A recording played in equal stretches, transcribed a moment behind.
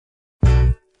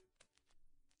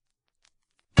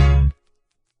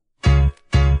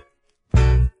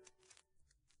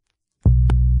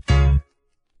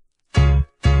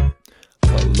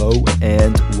Hello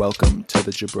and welcome to the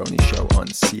Jabroni Show on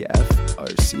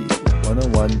CFRC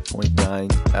 101.9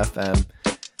 FM.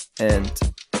 And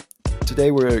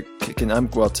today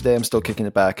today I'm still kicking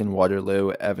it back in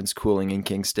Waterloo, Evans Cooling in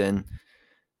Kingston.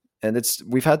 And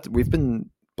we've been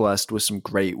blessed with some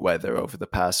great weather over the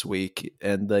past week,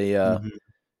 and the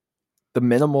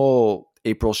minimal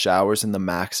April showers and the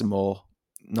maximal,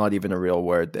 not even a real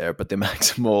word there, but the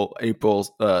maximal April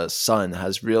sun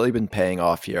has really been paying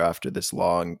off here after this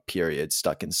long period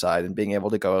stuck inside, and being able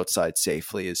to go outside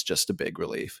safely is just a big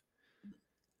relief.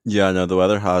 Yeah, no, the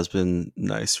weather has been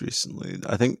nice recently.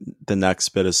 I think the next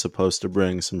bit is supposed to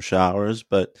bring some showers,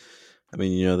 but I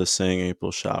mean, the saying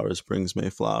April showers brings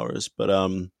May flowers. But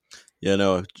yeah,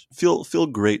 no, feel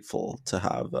grateful to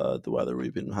have the weather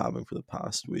we've been having for the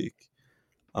past week.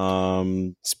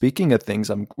 Speaking of things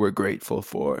we're grateful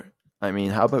for, I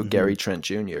mean, how about mhm. Gary Trent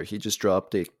Jr.? He just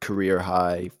dropped a career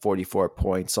high 44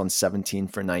 points on 17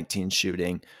 for 19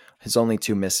 shooting. His only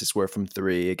two misses were from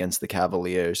three against the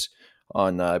Cavaliers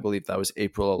on, I believe that was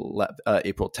April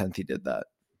 10th. He did that.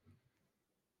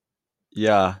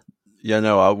 Yeah, yeah,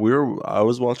 no, I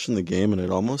was watching the game and it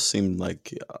almost seemed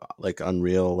like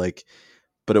unreal,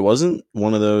 but it wasn't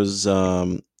one of those.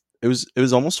 It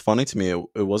was almost funny to me.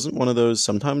 It wasn't one of those.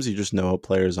 Sometimes you just know a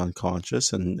player's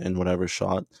unconscious, and whatever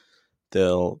shot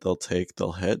they'll take,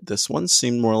 they'll hit. This one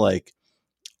seemed more like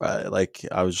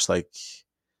I was just like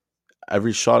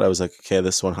every shot I was like, okay,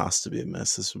 this one has to be a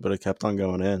miss. But it kept on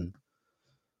going in.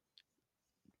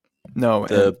 No,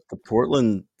 and The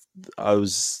Portland. I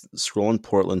was scrolling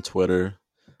Portland Twitter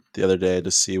the other day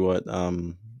to see what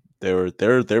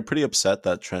they're pretty upset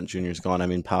that Trent Jr.'s gone. I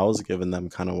mean, Powell's given them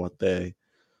kind of what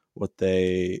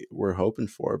they were hoping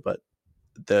for, but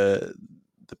the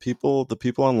the people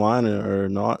online are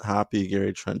not happy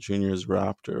Gary Trent Jr. is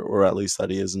Raptor, or at least that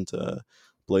he isn't a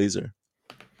Blazer.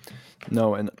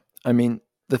 no, and I mean,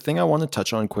 the thing I want to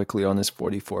touch on quickly on this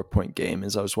 44-point game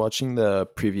is I was watching the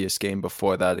previous game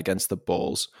before that against the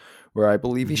Bulls, where I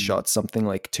believe he hmm shot something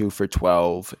like 2 for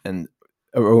 12, and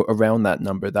around that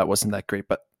number. That wasn't that great,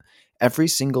 but every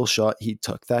single shot he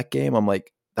took that game, I'm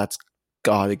like, that's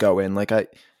gotta go in.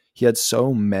 He had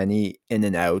so many in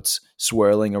and outs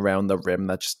swirling around the rim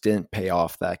that just didn't pay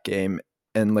off that game.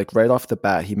 And like right off the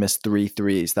bat, he missed three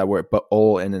threes that were but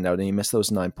all in and out, and he missed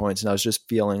those 9 points. And I was just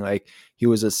feeling like he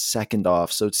was a second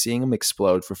off. So seeing him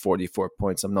explode for 44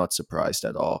 points, I'm not surprised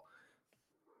at all.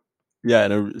 Yeah,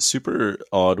 in a super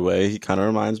odd way, he kind of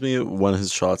reminds me when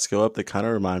his shots go up. They kind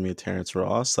of remind me of Terrence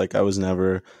Ross.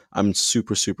 I'm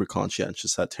super super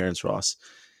conscientious that Terrence Ross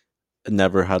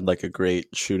never had like a great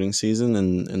shooting season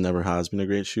and never has been a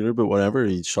great shooter. But whenever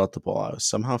he shot the ball, I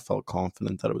somehow felt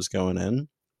confident that it was going in.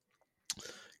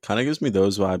 Kind of gives me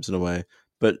those vibes in a way.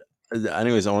 But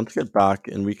anyways, I want to get back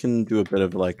and we can do a bit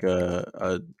of like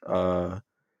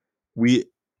we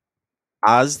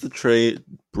as the trade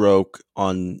broke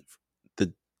on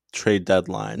the trade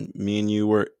deadline, me and you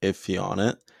were iffy on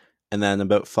it. And then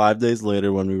about 5 days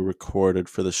later, when we recorded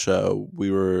for the show, we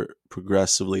were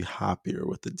progressively happier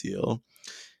with the deal.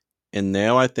 And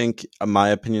now I think my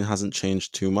opinion hasn't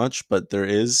changed too much, but there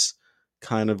is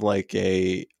kind of like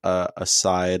a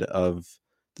side of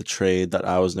the trade that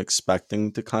I wasn't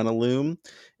expecting to kind of loom,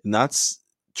 and that's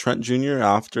Trent Jr.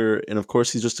 after, and of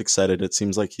course he's just excited. It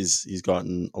seems like he's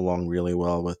gotten along really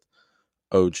well with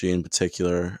OG in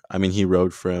particular. I mean, he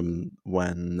rode for him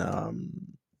when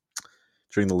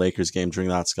during the Lakers game during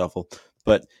that scuffle,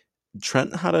 but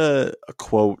Trent had a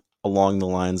quote along the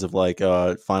lines of like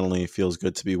it finally feels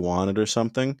good to be wanted or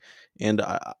something, and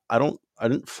I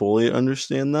didn't fully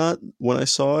understand that when I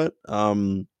saw it,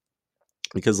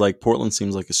 because like Portland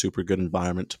seems like a super good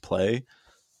environment to play.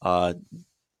 uh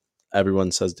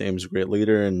Everyone says Dame's a great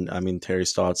leader, and I mean Terry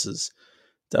Stotts is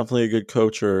definitely a good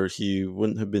coach, or he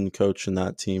wouldn't have been coaching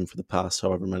that team for the past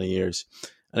however many years.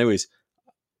 Anyways,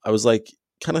 I was like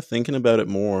kind of thinking about it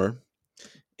more,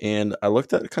 and I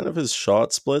looked at kind of his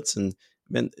shot splits, and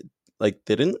man, like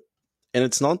they didn't. And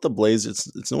it's not the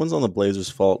Blazers. It's no one's on the Blazers'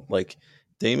 fault. Like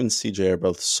Dame and CJ are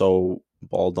both so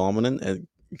ball dominant, and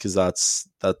because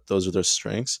those are their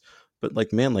strengths. But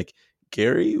like man, like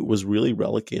Gary was really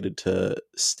relegated to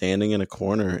standing in a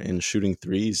corner and shooting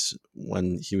threes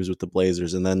when he was with the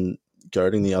Blazers, and then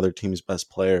guarding the other team's best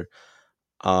player.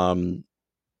 Um,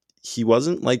 he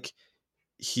wasn't like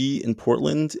he in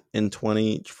Portland in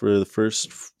 20 for the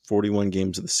first 41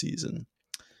 games of the season.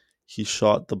 He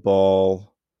shot the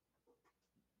ball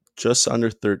just under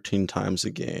 13 times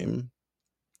a game.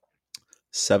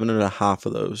 Seven and a half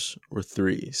of those were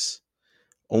threes.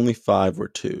 Only five were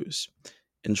twos.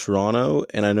 In Toronto,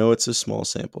 and I know it's a small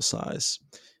sample size,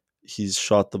 he's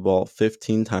shot the ball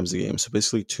 15 times a game, so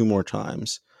basically two more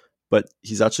times. But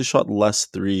he's actually shot less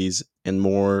threes and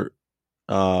more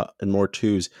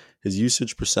twos. His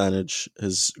usage percentage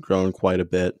has grown quite a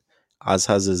bit, as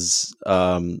has his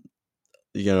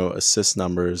assist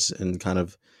numbers, and kind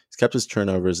of he's kept his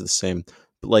turnovers the same.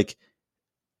 But like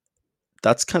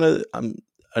that's kind of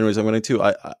anyways, I'm going to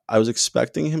I was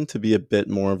expecting him to be a bit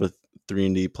more of a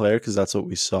 3-and-D player because that's what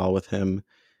we saw with him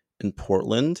in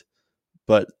Portland.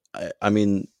 But I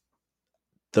mean,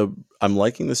 I'm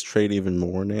liking this trade even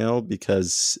more now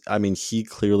because I mean he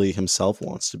clearly himself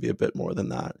wants to be a bit more than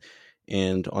that,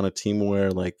 and on a team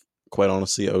where like quite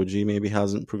honestly OG maybe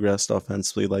hasn't progressed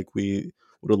offensively like we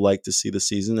would have liked to see the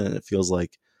season, and it feels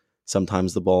like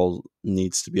sometimes the ball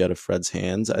needs to be out of Fred's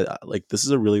hands. Like this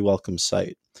is a really welcome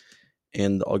sight,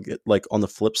 and I'll get like on the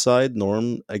flip side,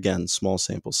 Norm again small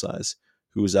sample size,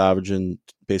 who was averaging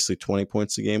basically 20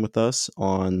 points a game with us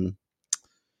on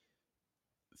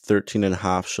 13 and a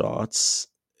half shots,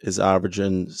 is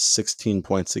averaging 16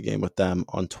 points a game with them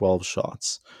on 12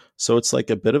 shots. So it's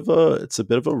like a bit of a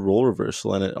role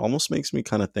reversal, and it almost makes me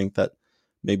kind of think that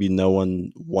maybe no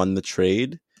one won the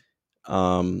trade.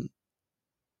 Or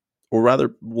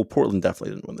rather, well, Portland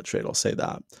definitely didn't win the trade, I'll say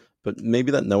that. But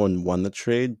maybe that no one won the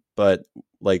trade, but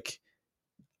like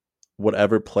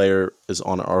whatever player is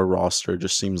on our roster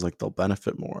just seems like they'll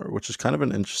benefit more, which is kind of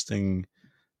an interesting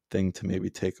thing to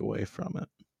maybe take away from it.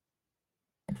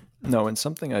 No, and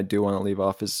something I do want to leave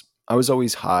off is I was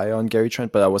always high on Gary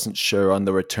Trent, but I wasn't sure on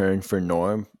the return for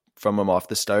Norm from him off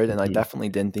the start. And I definitely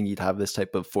didn't think he'd have this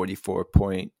type of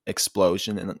 44-point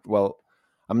explosion. And well,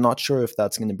 I'm not sure if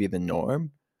that's going to be the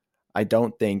norm. I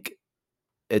don't think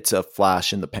it's a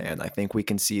flash in the pan. I think we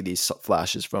can see these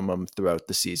flashes from him throughout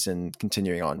the season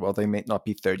continuing on. While they may not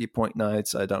be 30-point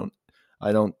nights, I don't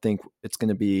think it's going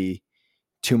to be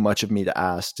too much of me to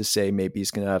ask to say maybe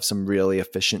he's going to have some really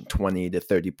efficient 20 to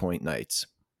 30-point nights.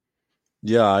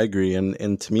 Yeah, I agree.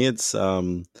 And to me, it's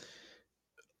the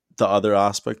other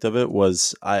aspect of it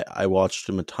was I watched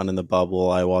him a ton in the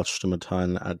bubble. I watched him a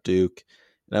ton at Duke,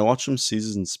 and I watched him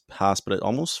seasons past, but it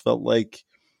almost felt like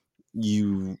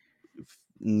you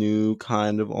knew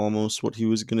kind of almost what he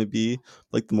was going to be.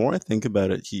 Like the more I think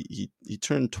about it, he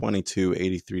turned 22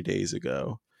 83 days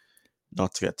ago.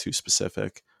 Not to get too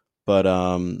specific, but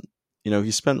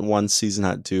he spent one season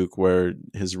at Duke where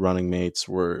his running mates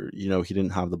were, he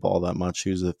didn't have the ball that much. He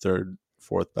was the third,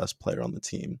 fourth best player on the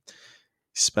team.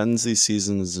 He spends these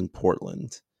seasons in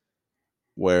Portland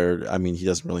where, I mean, he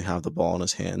doesn't really have the ball in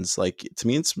his hands. Like, to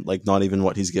me, it's like not even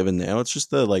what he's given now. It's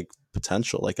just the like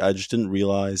potential. Like, I just didn't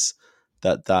realize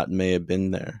that may have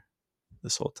been there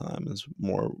this whole time. Is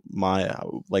more my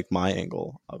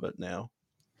angle of it now.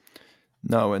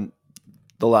 No, and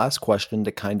the last question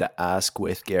to kind of ask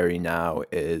with Gary now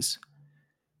is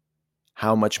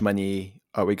how much money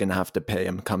are we going to have to pay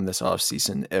him come this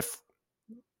offseason if,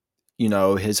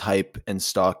 his hype and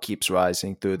stock keeps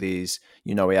rising through these.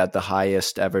 He had the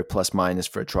highest ever plus minus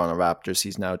for Toronto Raptors.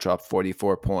 He's now dropped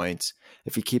 44 points.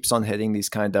 If he keeps on hitting these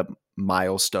kind of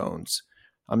milestones,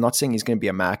 I'm not saying he's going to be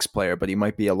a max player, but he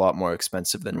might be a lot more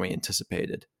expensive than we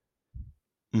anticipated.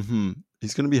 Mm-hmm.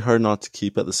 He's going to be hard not to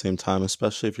keep at the same time,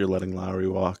 especially if you're letting Lowry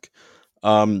walk.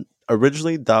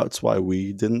 Originally, that's why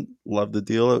we didn't love the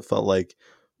deal. It felt like,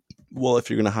 well, if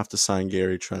you're going to have to sign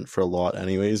Gary Trent for a lot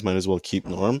anyways, might as well keep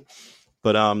Norm.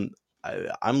 But I'm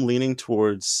leaning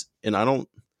towards, and of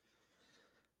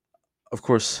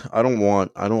course, I don't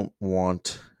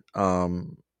want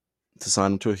to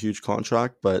sign him to a huge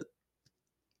contract, but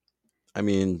I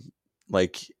mean,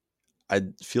 like, I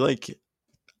feel like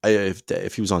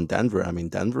if he was on Denver, I mean,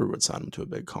 Denver would sign him to a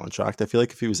big contract. I feel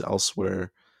like if he was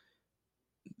elsewhere,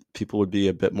 people would be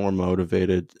a bit more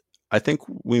motivated. I think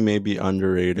we may be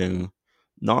underrating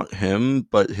not him,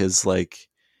 but his like,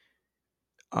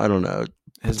 I don't know,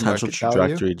 His potential market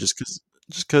value? trajectory.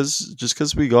 Just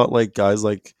because we got like guys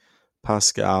like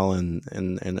Pascal and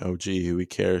OG who we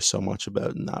care so much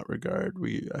about in that regard.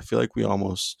 I feel like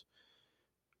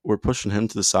we're pushing him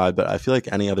to the side, but I feel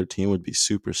like any other team would be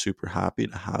super, super happy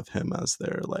to have him as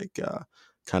their like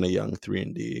kind of young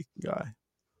 3-and-D guy.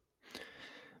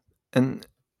 And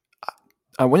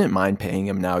I wouldn't mind paying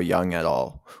him now young at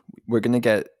all. We're going to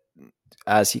get,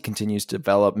 as he continues to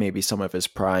develop, maybe some of his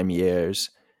prime years.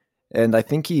 And I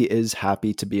think he is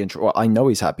happy to be in Toronto. Well, I know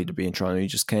he's happy to be in Toronto. He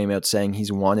just came out saying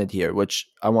he's wanted here, which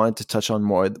I wanted to touch on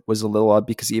more. It was a little odd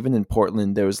because even in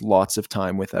Portland, there was lots of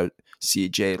time without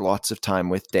CJ, lots of time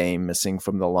with Dame missing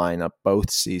from the lineup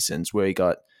both seasons, where he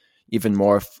got even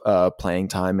more playing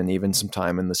time and even some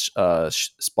time in the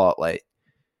spotlight.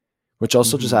 which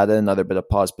also just Hmm. added another bit of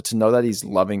pause. But to know that he's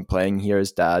loving playing here,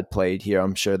 his dad played here,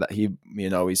 I'm sure that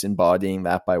he's embodying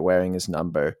that by wearing his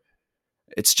number.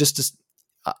 It's just,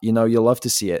 you'll love to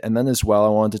see it. And then as well, I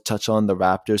wanted to touch on the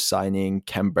Raptors signing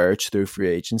Kem Birch through free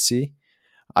agency.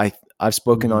 I've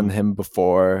spoken on Hmm. him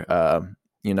before.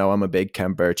 I'm a big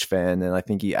Kem Birch fan, and I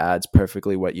think he adds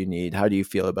perfectly what you need. How do you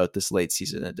feel about this late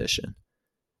season addition?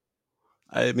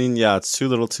 I mean, yeah, it's too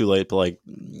little, too late. But like,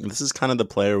 this is kind of the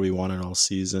player we wanted all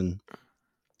season.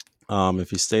 If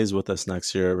he stays with us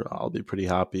next year, I'll be pretty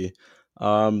happy.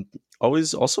 Um,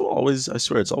 always, I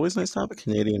swear, it's always nice to have a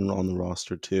Canadian on the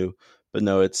roster too. But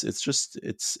no, it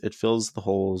fills the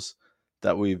holes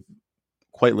that we've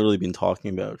quite literally been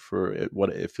talking about for what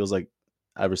it feels like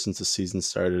ever since the season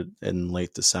started in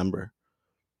late December.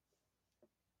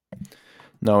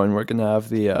 No, and we're gonna have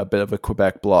the bit of a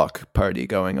Quebec block party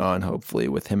going on, hopefully,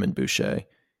 with him and Boucher.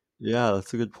 Yeah,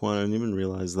 that's a good point. I didn't even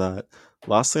realize that.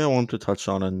 Last thing I wanted to touch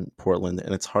on in Portland,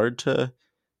 and it's hard to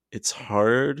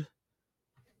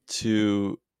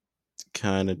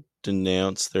kind of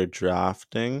denounce their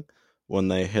drafting when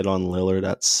they hit on Lillard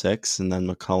at 6 and then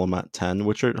McCollum at 10,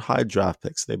 which are high draft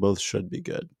picks. They both should be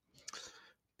good.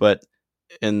 But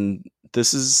and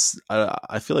this is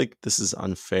I feel like this is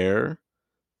unfair,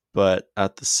 but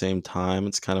at the same time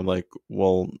it's kind of like,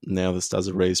 well, now this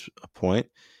does raise a point.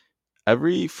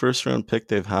 Every first round pick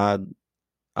they've had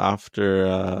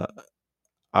after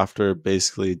after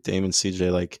basically Dame and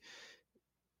CJ, like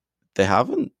they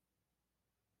haven't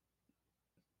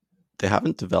they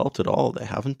haven't developed at all. They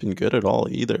haven't been good at all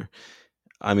either.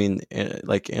 I mean,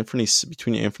 like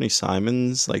between Anthony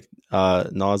Simons, like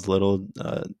Nas Little,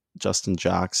 Justin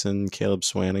Jackson, Caleb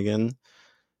Swanigan,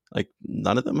 like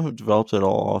none of them have developed at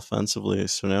all offensively.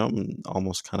 So now I'm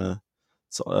almost kind of,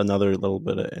 it's another little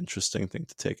bit of interesting thing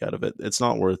to take out of it. It's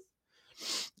not worth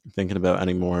thinking about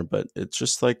anymore, but it's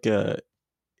just like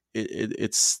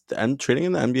it's the end trading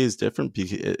in the NBA is different.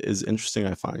 It is interesting,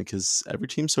 I find, because every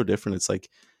team's so different. It's like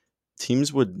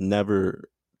teams would never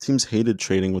teams hated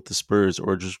trading with the Spurs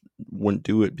or just wouldn't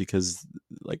do it because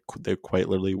like they quite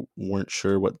literally weren't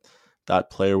sure what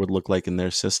that player would look like in their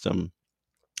system.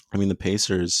 I mean, the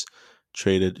Pacers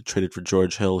traded for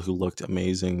George Hill, who looked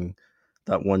amazing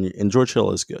that one year, and George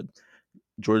Hill is good.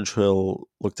 George Hill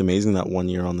looked amazing that one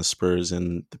year on the Spurs,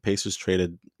 and the Pacers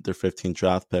traded their 15th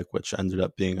draft pick, which ended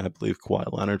up being, I believe, Kawhi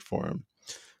Leonard for him.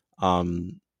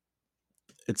 Um,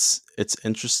 it's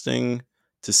interesting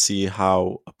to see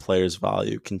how a player's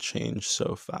value can change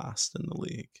so fast in the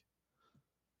league.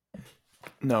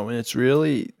 No, and it's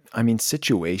really, I mean,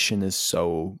 situation is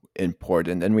so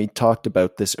important. And we talked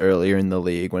about this earlier in the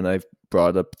league when I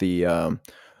brought up the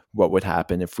what would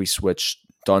happen if we switched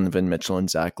Donovan Mitchell and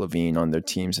Zach LaVine on their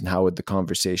teams and how would the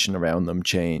conversation around them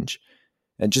change.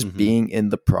 And just Hmm. being in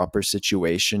the proper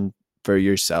situation for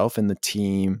yourself and the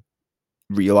team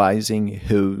realizing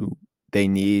who they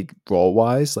need role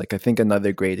wise. Like I think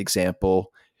another great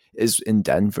example is in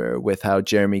Denver with how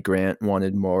Jeremy Grant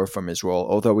wanted more from his role.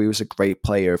 Although he was a great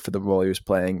player for the role he was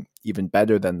playing, even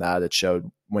better than that, it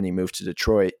showed when he moved to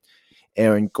Detroit.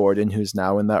 Aaron Gordon, who's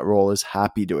now in that role, is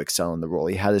happy to excel in the role.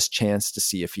 He had his chance to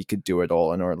see if he could do it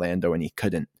all in Orlando and he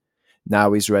couldn't.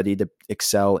 Now he's ready to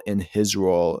excel in his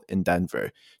role in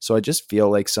Denver. So I just feel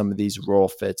like some of these role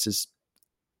fits is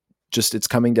just it's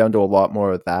coming down to a lot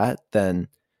more of that than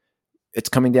it's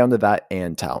coming down to that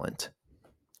and talent.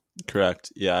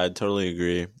 Correct. Yeah, I totally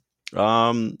agree.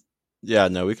 Um, yeah,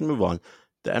 no, we can move on.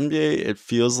 The NBA, it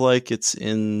feels like it's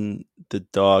in the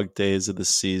dog days of the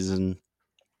season.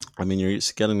 I mean, you're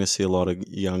getting to see a lot of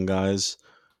young guys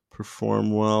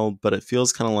perform well, but it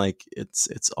feels kind of like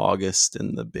it's August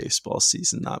in the baseball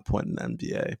season, that point in the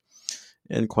NBA.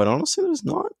 And quite honestly, there's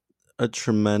not a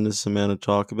tremendous amount of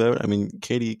talk about. I mean,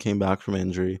 Katie came back from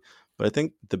injury, but I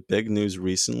think the big news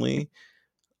recently,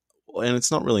 and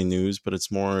it's not really news, but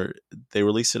it's more they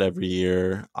release it every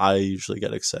year. I usually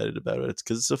get excited about it. It's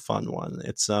because it's a fun one.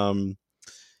 It's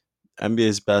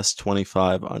NBA's best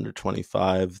 25 under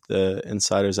 25. The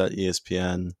insiders at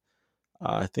ESPN.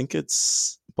 I think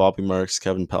it's Bobby Marks,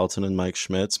 Kevin Pelton, and Mike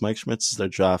Schmitz. Mike Schmitz is their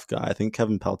draft guy. I think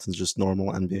Kevin Pelton's just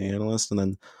normal NBA analyst, and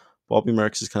then Bobby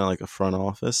Marks is kind of like a front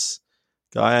office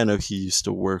guy. I know he used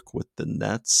to work with the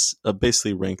Nets,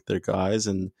 basically rank their guys,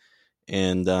 and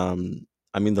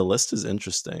I mean the list is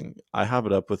interesting. I have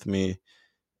it up with me.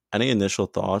 Any initial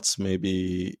thoughts?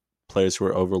 Maybe players who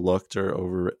are overlooked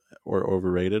or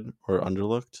overrated or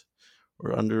underlooked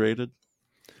or underrated,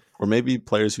 or maybe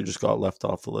players who just got left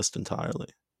off the list entirely.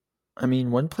 I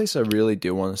mean, one place I really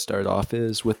do want to start off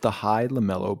is with the high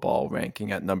LaMelo Ball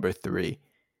ranking at number 3.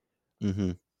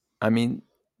 Mm-hmm. I mean,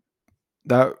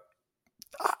 that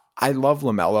I love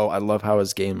LaMelo. I love how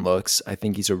his game looks. I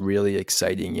think he's a really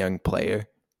exciting young player.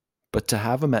 But to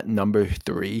have him at number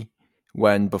 3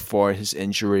 when before his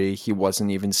injury he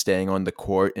wasn't even staying on the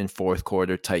court in fourth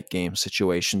quarter tight game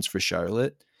situations for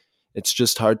Charlotte, it's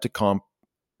just hard to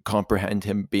comprehend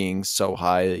him being so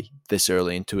high this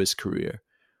early into his career.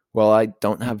 While I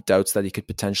don't have doubts that he could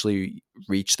potentially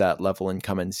reach that level in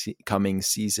coming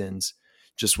seasons,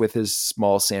 just with his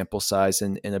small sample size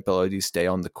and inability to stay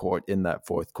on the court in that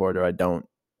fourth quarter, I don't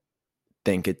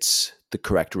think it's the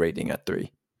correct rating at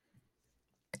 3.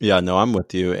 Yeah, no, I'm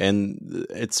with you. And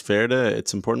it's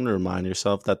important to remind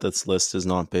yourself that this list is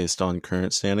not based on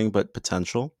current standing, but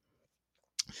potential.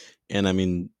 And I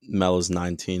mean, Mel is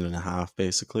 19 and a half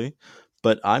basically.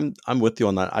 But I'm with you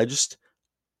on that.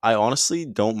 I honestly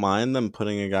don't mind them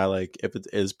putting a guy like, if it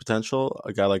is potential,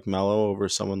 a guy like Melo over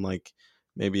someone like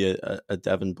maybe a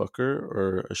Devin Booker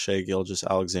or a Shea Gilgeous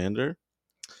Alexander.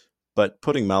 But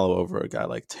putting Melo over a guy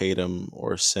like Tatum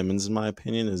or Simmons, in my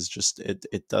opinion, is just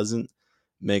it doesn't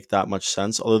make that much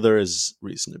sense. Although there is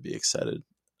reason to be excited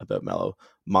about Melo.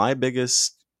 My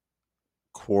biggest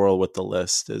quarrel with the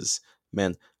list is,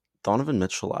 man, Donovan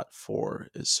Mitchell at 4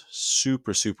 is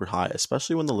super, super high,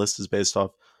 especially when the list is based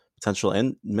off potential.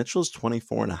 And Mitchell's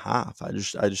 24 and a half.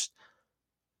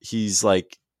 He's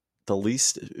like the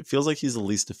least, it feels like he's the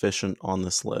least efficient on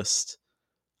this list.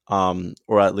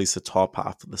 Or at least the top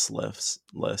half of this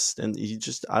list. And he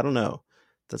just, I don't know.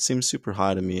 That seems super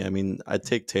high to me. I mean, I'd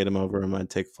take Tatum over him. I'd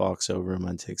take Fox over him.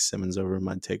 I'd take Simmons over him.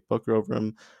 I'd take Booker over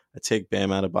him. I'd take Bam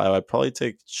Adebayo. I'd probably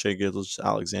take Shea Gilgeous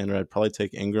Alexander. I'd probably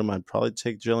take Ingram. I'd probably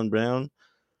take Jalen Brown.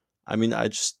 I mean,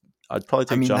 I'd probably I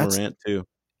take mean, John that's Morant too.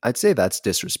 I'd say that's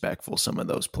disrespectful, some of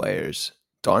those players.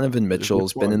 Donovan Which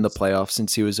Mitchell's been in the ones? playoffs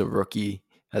since he was a rookie,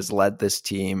 has led this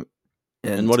team.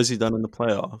 And And what has he done in the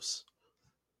playoffs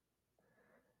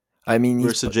I mean,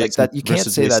 versus Jason that you can't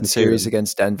versus say that Jason series Tatum?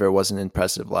 against Denver wasn't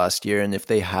impressive last year. And if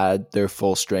they had their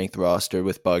full strength roster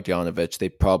with Bogdanovich, they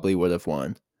probably would have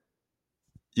won.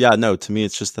 Yeah, no. To me,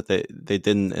 it's just that they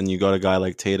didn't. And you got a guy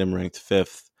like Tatum ranked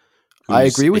 5th, I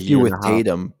who's agree a with you year and with a half.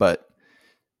 Tatum, but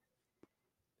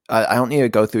I don't need to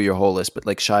go through your whole list. But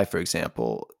like Shai, for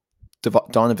example,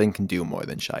 Donovan can do more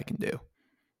than Shai can do.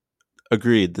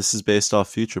 Agreed. This is based off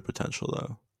future potential,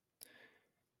 though.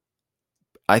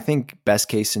 I think best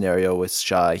case scenario with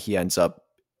Shai, he ends up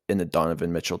in the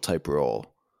Donovan Mitchell type role.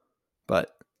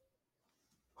 But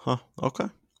Huh. Okay.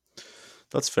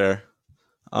 That's fair.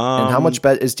 and how Um. much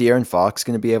bet is De'Aaron Fox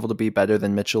going to be able to be better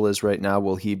than Mitchell is right now?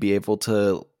 Will he be able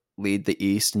to lead the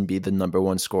East and be the number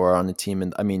one scorer on the team?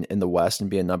 In the West and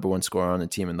be a number one scorer on the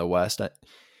team in the West.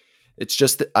 It's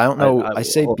just that I don't know. I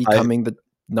say I becoming the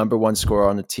number one scorer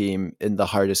on the team in the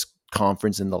hardest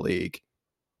conference in the league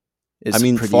I is a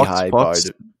mean pretty Fox high bar. Fox,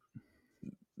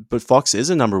 but Fox is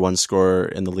a number one scorer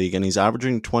in the league, and he's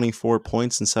averaging 24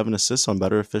 points and 7 assists on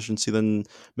better efficiency than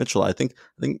Mitchell. I think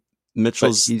But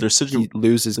Mitchell's he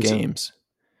loses games.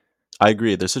 I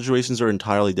agree. Their situations are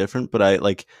entirely different, but I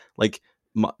like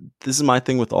my, this is my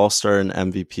thing with All Star and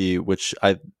MVP, which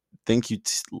I think you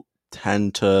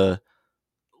tend to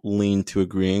lean to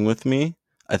agreeing with me.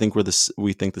 I think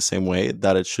we think the same way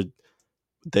that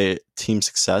the team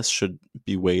success should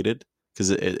be weighted because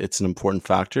it's an important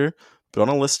factor. But on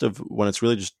a list of when it's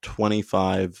really just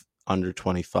 25 under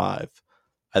 25,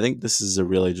 I think this is a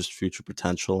really just future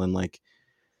potential. And like,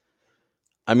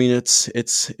 I mean, it's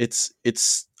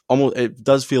almost, it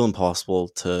does feel impossible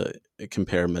to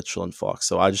compare Mitchell and Fox.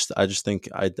 So I just think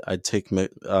I'd take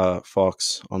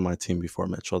Fox on my team before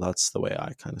Mitchell. That's the way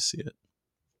I kind of see it.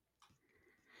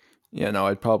 Yeah, no,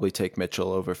 I'd probably take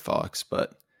Mitchell over Fox,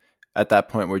 but at that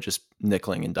point, we're just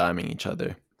nickeling and diming each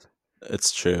other.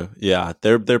 It's true. Yeah,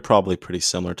 they're probably pretty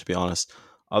similar, to be honest.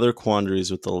 Other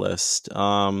quandaries with the list.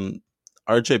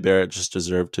 RJ Barrett just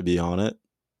deserved to be on it,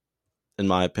 in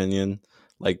my opinion.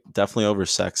 Like definitely over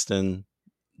Sexton,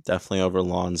 definitely over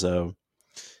Lonzo.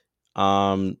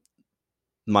 Um,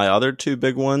 my other two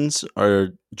big ones are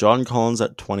John Collins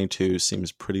at 22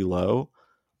 seems pretty low.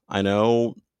 I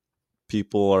know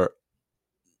people are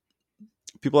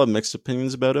people have mixed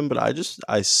opinions about him, but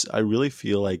I really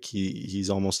feel like he's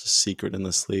almost a secret in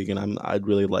this league, and I'd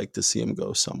really like to see him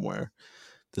go somewhere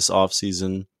this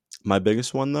offseason. My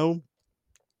biggest one though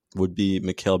would be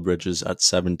Mikal Bridges at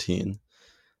 17.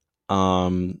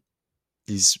 Um,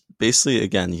 he's basically,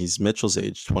 again, he's Mitchell's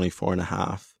age, 24 and a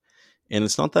half. And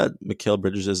it's not that Mikal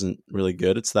Bridges isn't really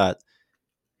good. It's that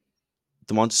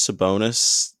Domantas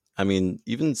Sabonis, I mean,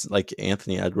 even like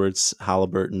Anthony Edwards,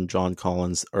 Halliburton, John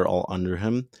Collins are all under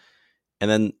him.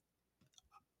 And then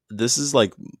this is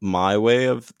like my way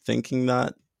of thinking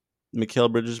that Mikal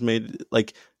Bridges made,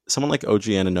 like, someone like OG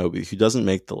Anunoby, who doesn't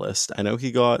make the list. I know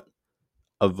he got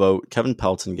a vote. Kevin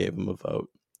Pelton gave him a vote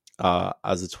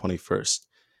as the 21st.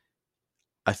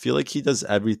 I feel like he does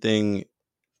everything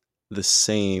the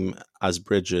same as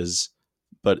Bridges,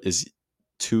 but is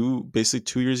basically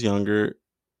 2 years younger,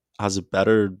 has a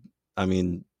better, I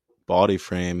mean, body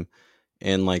frame,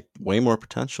 and like way more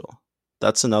potential.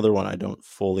 That's another one I don't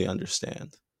fully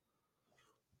understand.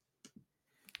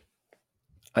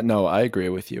 No, I agree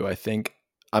with you. I think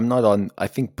I'm not on. I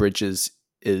think Bridges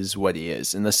is what he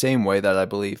is in the same way that I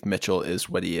believe Mitchell is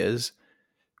what he is.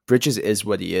 Bridges is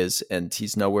what he is, and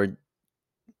he's nowhere.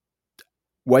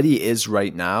 What he is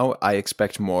right now, I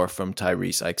expect more from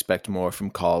Tyrese. I expect more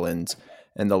from Collins,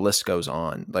 and the list goes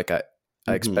on. I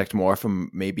Hmm. expect more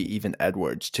from maybe even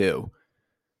Edwards too.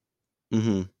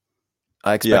 Hmm.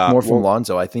 I expect Yeah. more from Well,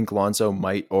 Lonzo. I think Lonzo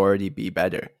might already be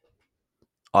better.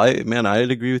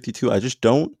 I'd agree with you too. I just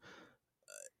don't.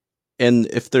 And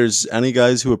if there's any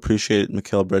guys who appreciate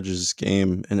Mikal Bridges'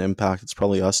 game and impact, it's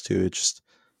probably us too. It just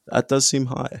that does seem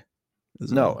high,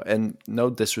 is No, all. and no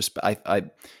disrespect.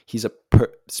 He's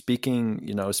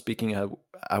speaking. Speaking how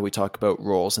we talk about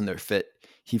roles and their fit.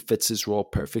 He fits his role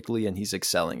perfectly, and he's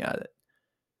excelling at it.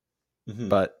 Hmm.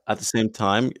 But At the same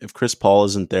time, if Chris Paul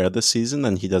isn't there this season,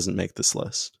 then he doesn't make this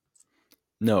list.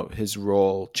 no, his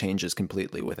role changes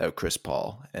completely without Chris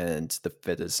Paul, and the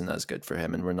fit isn't as good for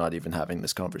him. And we're not even having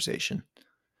this conversation.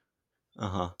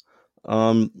 Uh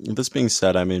huh. This being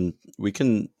said, I mean, we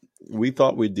can. We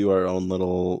thought we'd do our own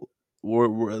little.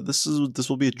 This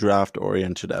will be a draft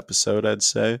oriented episode. I'd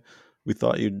say we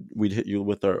thought we'd hit you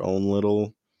with our own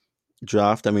little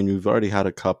draft. I mean, we've already had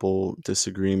a couple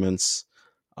disagreements,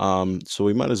 so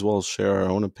we might as well share our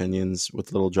own opinions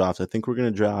with little draft. I think we're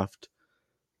gonna draft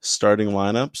starting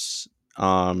lineups.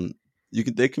 Um,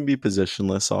 they can be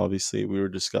positionless. Obviously, we were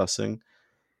discussing.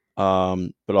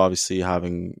 But obviously,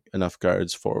 having enough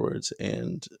guards, forwards,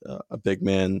 and a big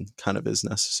man kind of is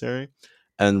necessary.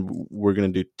 And we're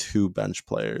going to do two bench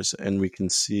players, and we can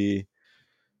see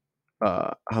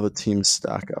how the teams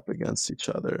stack up against each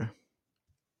other.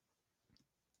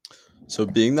 So,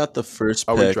 being that the first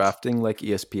Are we pick, drafting like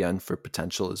ESPN for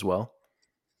potential as well?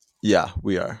 yeah,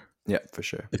 we are. Yeah, for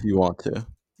sure. If you want to,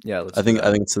 Yeah, let's I do think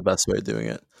that. it's the best way of doing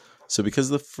it. So, because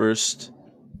the first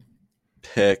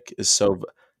pick is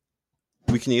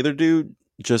we can either do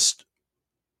just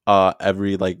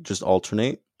every like just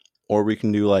alternate, or we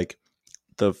can do like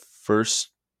the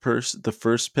the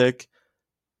first pick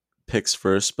picks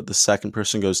first, but the second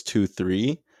person goes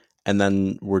 2-3, and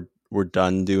then we're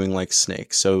done doing like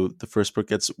snakes. So the first pick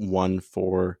gets 1,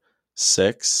 4,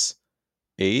 6,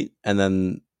 8, and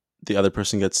then the other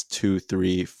person gets 2,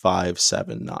 3, 5,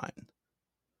 7, 9.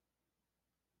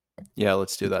 Yeah,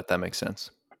 let's do that. That makes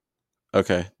sense.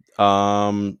 Okay.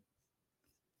 Um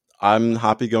I'm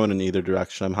happy going in either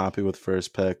direction. I'm happy with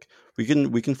first pick. We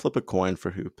can flip a coin for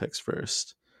who picks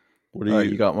first. All right,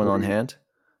 you got one What do on you hand?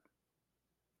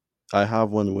 I have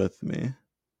one with me.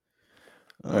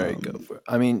 All right, go Um for it.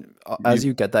 I mean, as you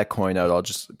you get that coin out, I'll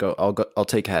just go. I'll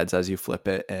take heads as you flip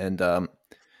it. And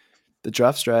the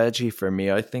draft strategy for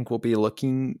me, I think, will be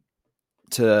looking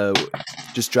to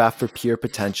just draft for pure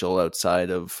potential outside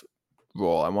of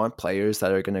role. I want players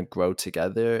that are going to grow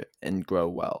together and grow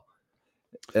well.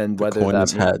 And The whether coin that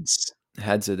is means heads.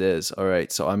 heads, it is. All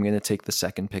right, so I'm going to take the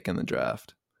second pick in the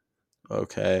draft.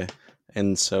 Okay.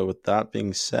 And so with that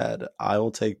being said, I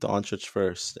will take Doncic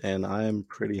first, and I am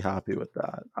pretty happy with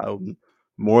that. I'm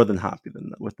more than happy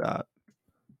with that.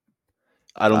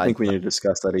 I don't I think we need to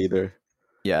discuss that either.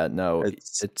 Yeah, no,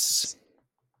 It's it's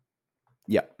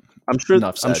yeah. I'm sure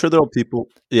Enough I'm said. sure there are people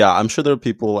yeah, I'm sure there are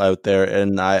people out there,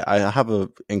 and I have a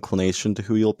inclination to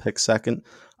who you'll pick second.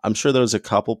 I'm sure there's a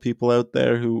couple people out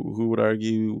there who would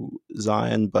argue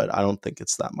Zion, but I don't think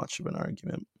it's that much of an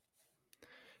argument.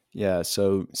 Yeah,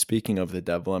 so speaking of the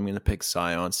devil, I'm going to pick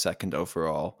Zion second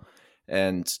overall.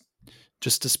 And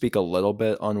just to speak a little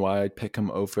bit on why I'd pick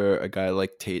him over a guy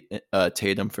like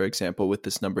Tatum, for example, with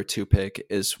this number two pick,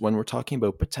 is when we're talking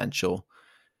about potential,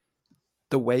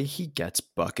 the way he gets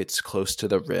buckets close to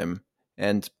the rim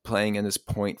and playing in his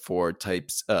point forward type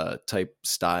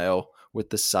style with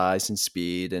the size and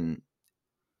speed and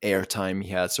airtime he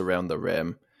has around the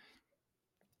rim,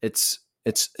 it's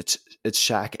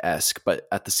Shaq esque, but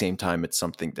at the same time, it's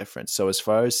something different. So as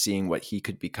far as seeing what he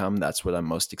could become, that's what I'm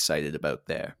most excited about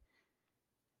there.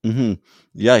 Hmm.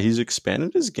 Yeah, he's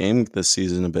expanded his game this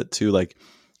season a bit too. Like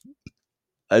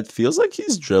it feels like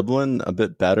he's dribbling a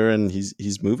bit better, and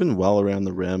he's moving well around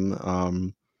the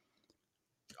rim.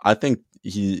 I think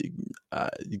he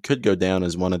could go down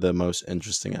as one of the most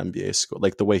interesting NBA score,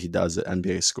 like the way he does it,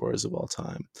 NBA scores of all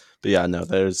time. But yeah, no,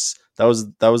 that was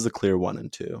the clear 1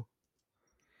 and 2.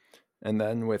 And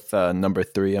then with number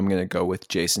 3, I'm going to go with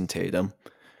Jason Tatum.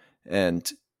 And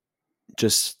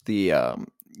just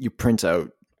you print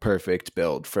out perfect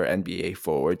build for NBA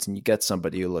forwards, and you get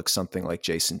somebody who looks something like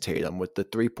Jason Tatum with the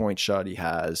 3-point shot he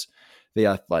has, the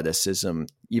athleticism,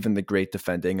 even the great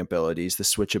defending abilities, the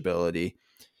switchability.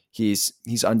 He's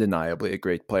undeniably a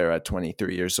great player at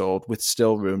 23 years old with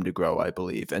still room to grow, I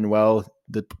believe. And while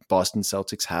the Boston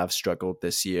Celtics have struggled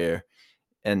this year,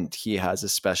 and he has,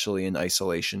 especially in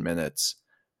isolation minutes,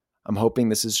 I'm hoping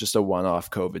this is just a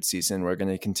one-off COVID season. We're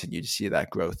going to continue to see that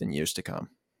growth in years to come.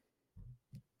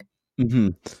 Mm-hmm.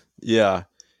 Yeah,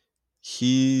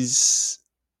 he's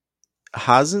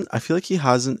hasn't I feel like he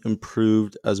hasn't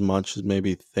improved as much as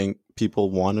maybe think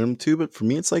people wanted him to, but for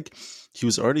me it's like he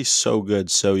was already so good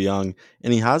so young,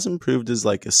 and he has improved his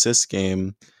like assist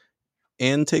game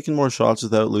and taken more shots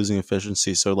without losing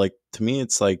efficiency. So like to me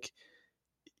it's like,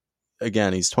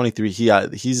 again, he's 23.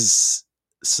 He's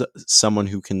someone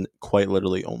who can quite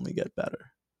literally only get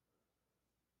better.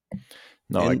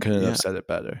 No, I And couldn't have yeah, said it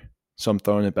better. So I'm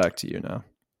throwing it back to you now.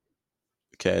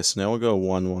 okay, so now we'll go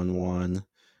 1-1-1.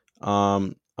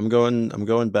 I'm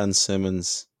going Ben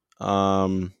Simmons.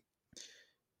 Um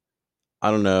I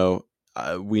don't know.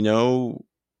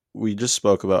 We just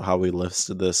spoke about how we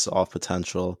listed this off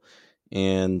potential,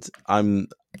 and I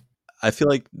feel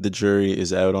like the jury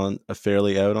is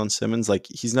fairly out on Simmons. Like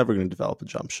he's never going to develop a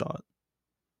jump shot.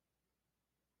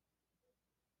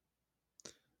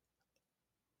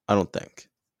 I don't think.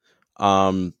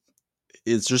 Um,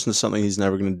 it's just something he's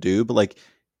never going to do. But like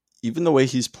even the way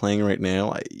he's playing right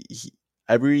now,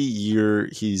 every year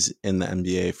he's in the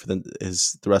NBA for the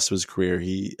rest of his career,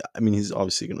 I mean, he's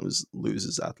obviously going to lose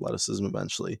his athleticism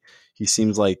eventually. He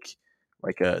seems like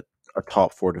a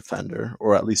top 4 defender,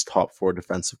 or at least top 4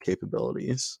 defensive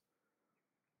capabilities.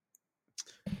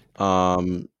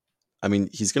 Um, I mean,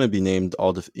 he's going to be named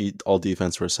all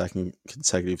defense for a second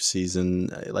consecutive season.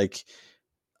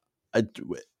 I,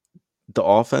 the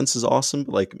offense is awesome,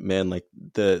 but like man, like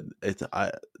to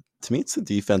me it's the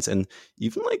defense, and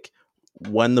even like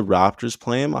when the Raptors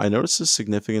play him, I notice a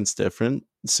significant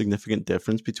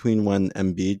difference between when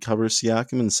Embiid covers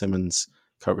Siakam and Simmons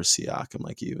covers Siakam.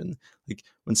 Like even like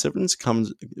when Simmons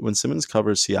covers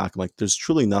Siakam, like there's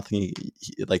truly nothing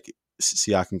like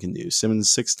Siakam can do.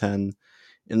 Simmons 6'10",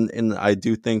 and I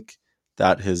do think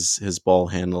that his ball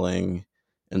handling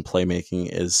and playmaking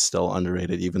is still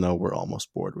underrated, even though we're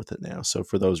almost bored with it now. So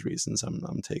for those reasons,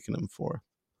 I'm taking him for.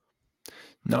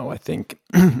 No, I think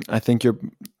I think you're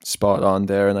spot on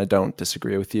there, and I don't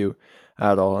disagree with you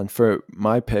at all. And for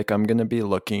my pick, I'm going to be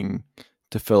looking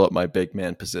to fill up my big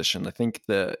man position. I think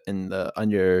in the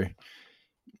under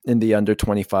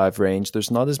 25 range,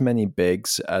 there's not as many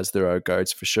bigs as there are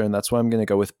guards for sure, and that's why I'm going to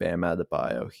go with Bam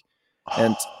Adebayo.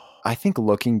 And I think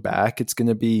looking back, it's going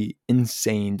to be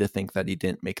insane to think that he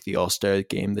didn't make the All-Star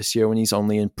game this year when he's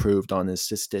only improved on his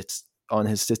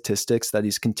statistics that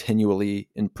he's continually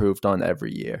improved on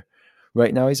every year.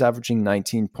 Right now, he's averaging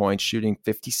 19 points, shooting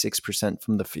 56%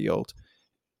 from the field,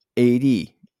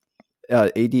 82%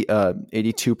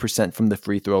 from the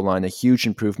free throw line, a huge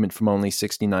improvement from only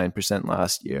 69%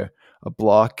 last year, a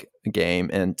block a game,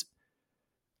 and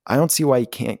I don't see why he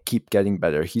can't keep getting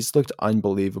better. He's looked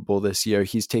unbelievable this year.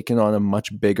 He's taken on a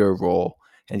much bigger role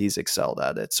and he's excelled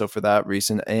at it. So for that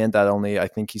reason, and that only, I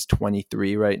think he's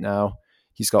 23 right now,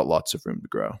 he's got lots of room to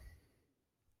grow.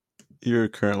 You're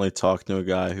currently talking to a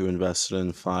guy who invested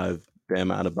in 5 Bam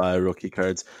Adebayo rookie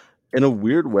cards. In a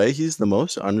weird way, he's the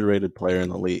most underrated player in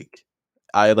the league.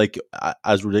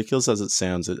 As ridiculous as it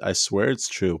sounds, I swear it's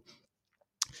true.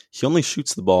 He only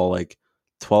shoots the ball like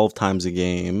 12 times a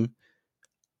game.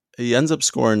 He ends up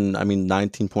scoring, I mean,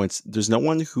 19 points. There's no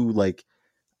one who like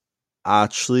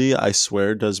actually, I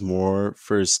swear, does more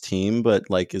for his team, but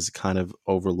like is kind of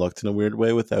overlooked in a weird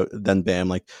way than Bam.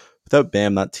 Like without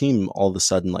Bam, that team all of a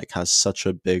sudden like has such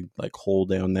a big like hole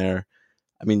down there.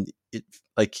 I mean,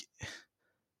 like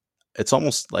it's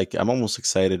almost like I'm almost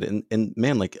excited, and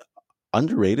man, like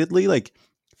underratedly, like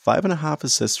 5.5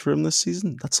 assists for him this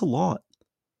season. That's a lot.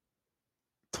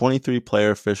 23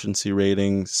 player efficiency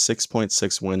rating,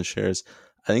 6.6 win shares.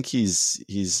 I think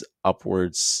he's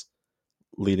upwards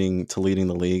leading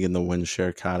the league in the win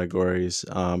share categories.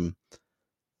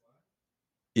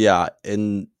 Yeah,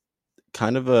 in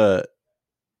kind of a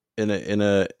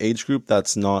age group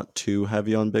that's not too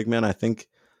heavy on big man, I think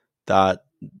that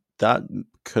that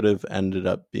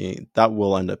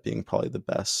will end up being probably the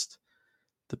best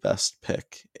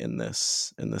pick in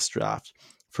this draft.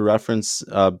 For reference,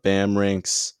 Bam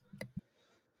ranks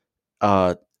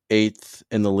uh, eighth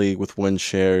in the league with win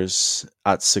shares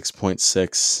at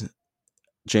 6.6.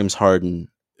 James Harden,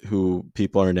 who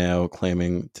people are now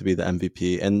claiming to be the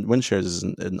MVP, and win shares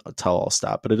isn't a tell-all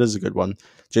stat, but it is a good one.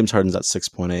 James Harden's at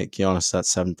 6.8, Giannis at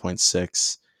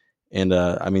 7.6, and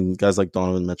I mean guys like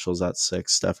Donovan Mitchell's at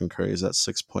 6, Stephen Curry's at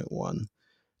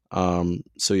 6.1.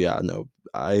 So yeah, no,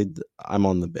 I'm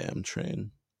on the Bam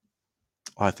train.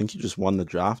 Oh, I think you just won the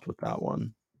draft with that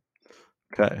one.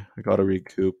 Okay, I got to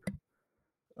recoup.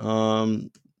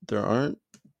 Um, there aren't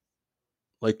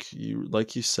like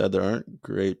you said, there aren't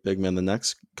great big men. The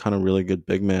next kind of really good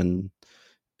big man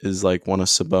is like one of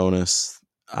Sabonis,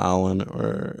 Allen,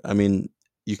 or I mean,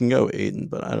 you can go Aiden,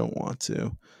 but I don't want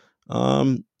to.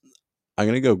 Um, I'm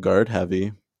gonna go guard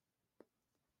heavy.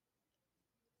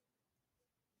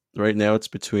 Right now, it's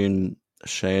between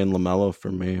Shea and Lamelo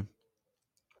for me.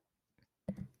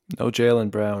 No Jalen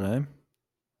Brown, eh?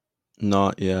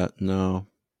 Not yet, no,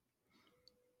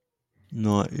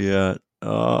 not yet.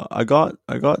 I got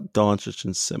Doncic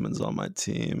and Simmons on my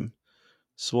team,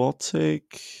 so I'll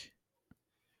take.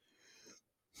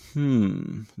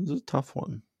 This is a tough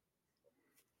one.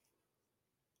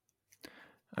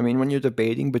 I mean, when you're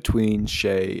debating between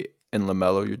Shea and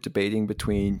LaMelo, you're debating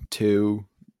between two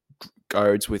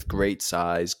guards with great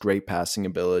size, great passing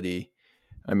ability.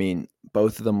 I mean,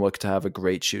 both of them look to have a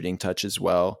great shooting touch as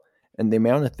well. And the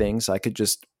amount of things I could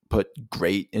just put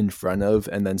great in front of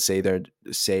and then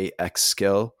say X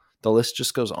skill, the list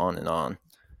just goes on and on.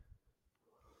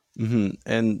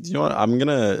 And you know what?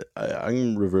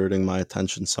 I'm reverting my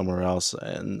attention somewhere else,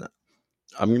 and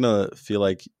I'm gonna feel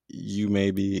like you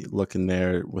may be looking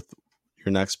there with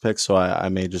your next pick, so I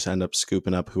may just end up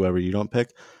scooping up whoever you don't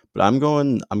pick. But I'm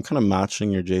kind of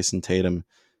matching your Jason Tatum.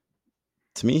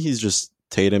 To me, he's just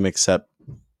Tatum, except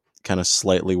kind of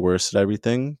slightly worse at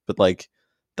everything. But like,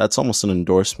 that's almost an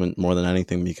endorsement more than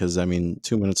anything, because I mean,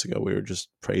 2 minutes ago we were just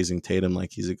praising Tatum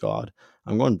like he's a god.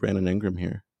 I'm going Brandon Ingram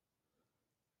here.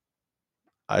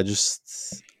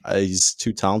 He's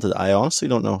too talented. I honestly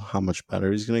don't know how much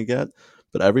better he's gonna get,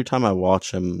 but every time I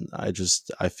watch him, I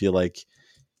feel like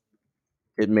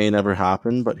it may never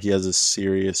happen, but he has a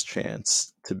serious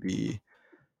chance to be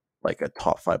like a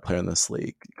top five player in this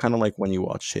league. Kind of like when you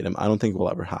watch Tatum. I don't think it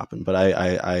will ever happen, but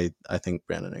I think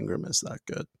Brandon Ingram is that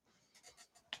good.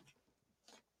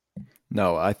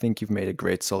 No, I think you've made a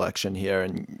great selection here,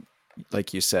 and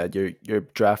like you said, you're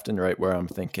drafting right where I'm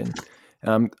thinking.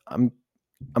 I'm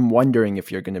wondering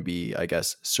if you're going to be, I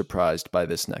guess, surprised by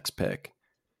this next pick.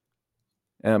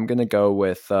 And I'm going to go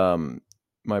with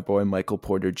my boy Michael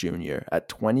Porter Jr. at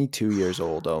 22 years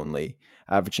old only,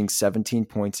 averaging 17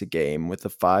 points a game with a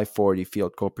 540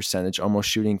 field goal percentage, almost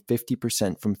shooting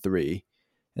 50% from three.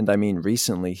 And I mean,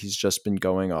 recently he's just been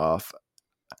going off.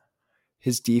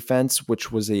 His defense,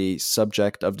 which was a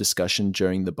subject of discussion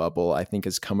during the bubble, I think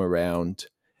has come around,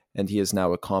 and he is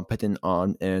now a competent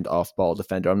on and off ball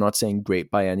defender. I'm not saying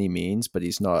great by any means, but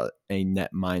he's not a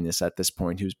net minus at this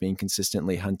point who's being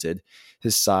consistently hunted.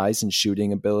 His size and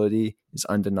shooting ability is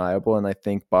undeniable, and I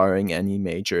think barring any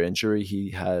major injury,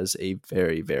 he has a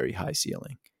very, very high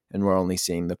ceiling, and we're only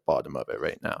seeing the bottom of it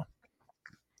right now.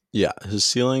 Yeah, his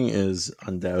ceiling is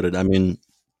undoubted. I mean,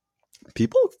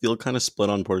 people feel kind of split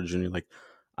on Porter Jr. Like,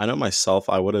 I know myself,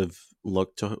 I would have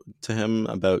looked to him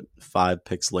about 5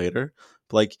 picks later.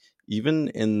 But like, even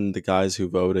in the guys who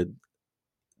voted,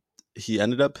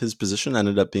 his position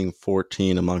ended up being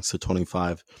 14 amongst the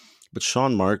 25. But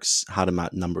Sean Marks had him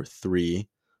at number 3,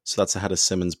 so that's ahead of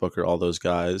Simmons, Booker, all those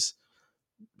guys.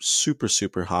 Super,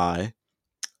 super high.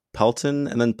 Pelton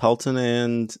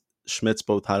and Schmitz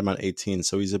both had him at 18.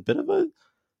 So he's a bit of a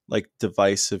like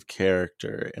divisive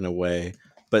character in a way.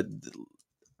 But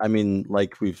I mean,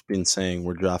 like we've been saying,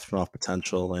 we're drafting off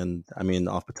potential, and I mean,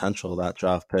 off potential, that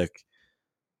draft pick.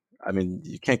 I mean,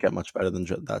 you can't get much better than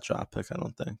that draft pick. I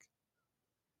don't think.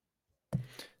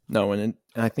 No, and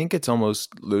I think it's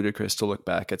almost ludicrous to look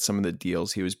back at some of the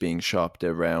deals he was being shopped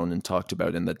around and talked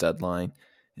about in the deadline.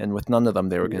 And with none of them,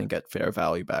 they were going to get fair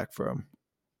value back for him.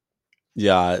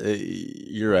 Yeah,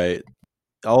 you're right.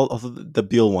 Although the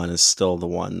Beal one is still the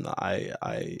one I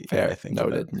think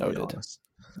Noted. about, to be honest.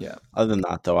 Yeah. Other than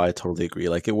that, though, I totally agree.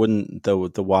 Like, it wouldn't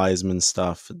the Wiseman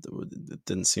stuff. It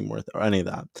didn't seem worth it, or any of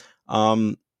that.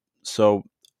 So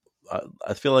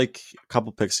I feel like a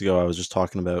couple picks ago I was just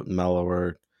talking about Mello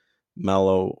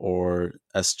or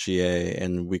SGA,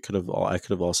 and I could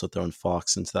have also thrown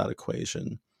Fox into that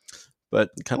equation.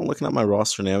 But kind of looking at my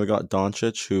roster now, we got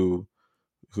Doncic, who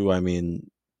I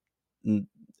mean,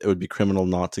 it would be criminal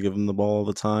not to give him the ball all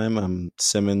the time.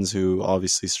 Simmons, who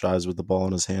obviously strives with the ball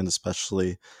in his hand,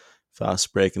 especially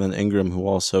fast break, and then Ingram, who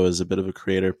also is a bit of a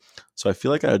creator. So I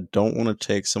feel like I don't want to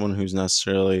take someone who's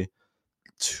necessarily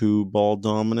too ball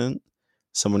dominant,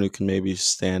 someone who can maybe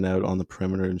stand out on the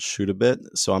perimeter and shoot a bit.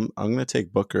 So I'm going to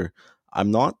take Booker. I'm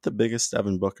not the biggest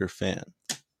Devin Booker fan,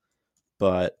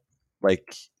 but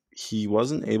like he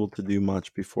wasn't able to do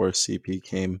much before CP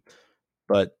came.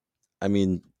 But I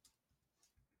mean,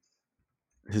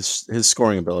 his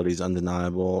scoring ability is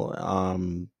undeniable.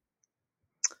 I'm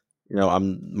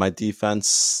my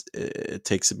defense. It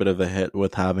takes a bit of a hit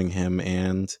with having him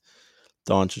and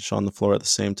Doncic on the floor at the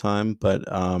same time, but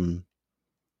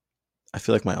I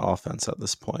feel like my offense at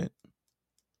this point,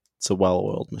 it's a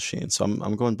well-oiled machine. So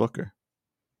I'm going Booker.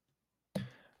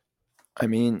 I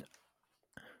mean,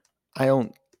 I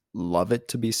don't love it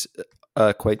to be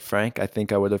quite frank. I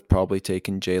think I would have probably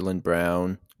taken Jaylen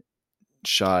Brown,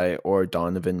 Shai, or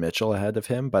Donovan Mitchell ahead of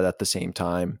him, but at the same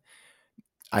time,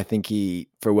 I think he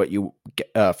for what you're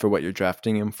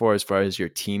drafting him for, as far as your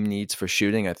team needs for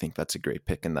shooting, I think that's a great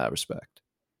pick in that respect.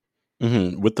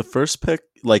 With the first pick,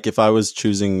 like if I was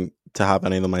choosing to have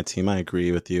any of my team, I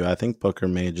agree with you. I think Booker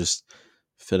may just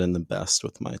fit in the best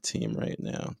with my team right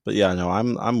now. But yeah, no,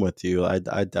 I'm with you. I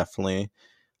definitely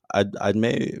I'd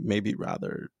maybe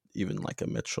rather even like a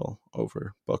Mitchell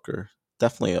over Booker.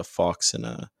 Definitely a Fox and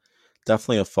a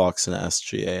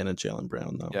SGA and a Jaylen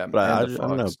Brown though. Yeah, But and a I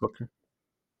don't know, Fox.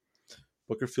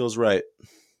 Booker feels right.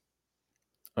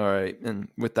 All right. And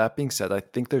with that being said, I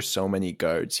think there's so many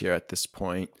guards here at this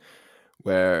point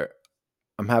where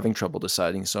I'm having trouble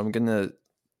deciding. So I'm going to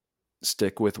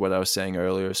stick with what I was saying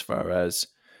earlier as far as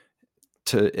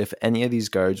to if any of these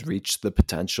guards reach the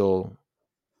potential.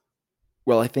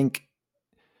 Well, I think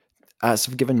as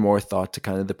I've given more thought to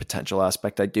kind of the potential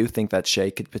aspect, I do think that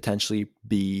Shea could potentially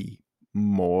be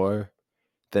more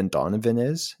than Donovan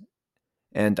is.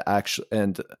 And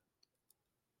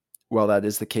while that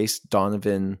is the case,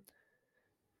 Donovan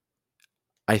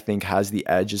I think has the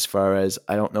edge as far as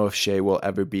I don't know if Shea will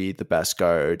ever be the best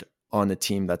guard on a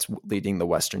team that's leading the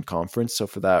Western Conference. So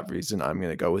for that reason, I'm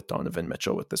going to go with Donovan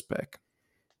Mitchell with this pick.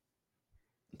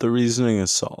 The reasoning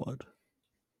is solid.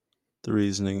 The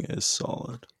reasoning is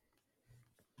solid.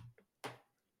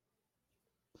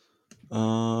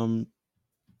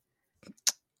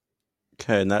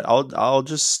 Okay, and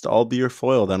I'll be your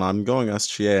foil then. I'm going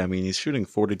SGA. I mean, he's shooting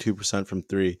 42% from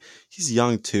three. He's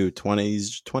young too.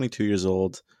 He's 22 years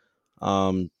old.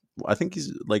 Um, I think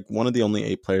he's like one of the only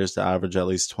 8 players to average at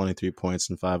least 23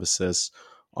 points and 5 assists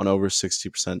on over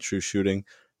 60% true shooting.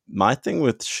 My thing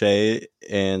with Shea,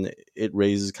 and it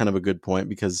raises kind of a good point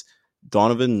because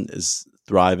Donovan is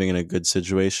thriving in a good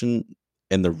situation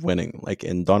and they're winning. Like,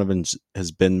 and Donovan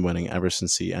has been winning ever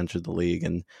since he entered the league,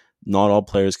 and not all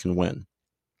players can win.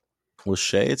 With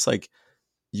Shea, it's like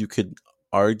you could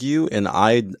argue, and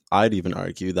I'd even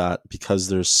argue that because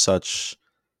there's such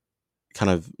kind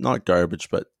of not garbage,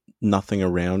 but nothing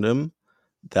around him,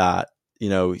 that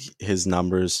his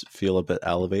numbers feel a bit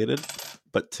elevated.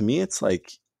 But to me, it's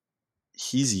like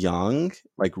he's young,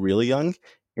 like really young,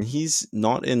 and he's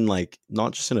not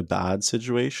just in a bad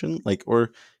situation, like,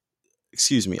 or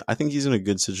excuse me, I think he's in a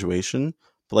good situation,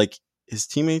 but like his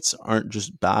teammates aren't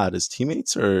just bad. His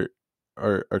teammates are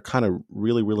kind of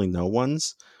really, really no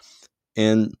ones.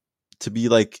 And to be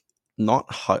like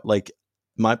not hot, like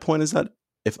my point is that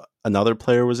if another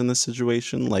player was in this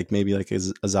situation, like maybe like a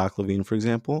Zach LaVine, for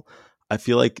example, I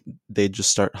feel like they'd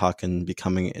just start hucking,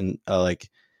 becoming like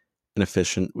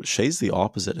inefficient. Shea's the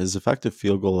opposite. His effective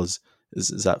field goal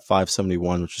is at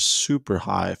 571, which is super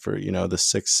high for the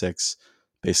 6'6",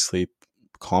 basically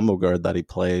combo guard that he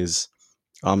plays.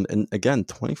 And again,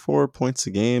 24 points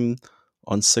a game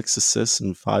on 6 assists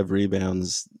and 5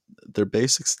 rebounds. They're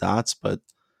basic stats, but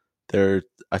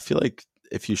I feel like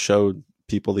if you showed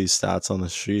people these stats on the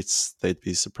streets, they'd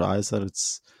be surprised that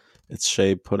it's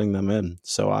Shea putting them in.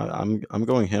 So I'm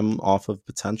going him off of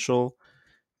potential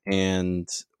and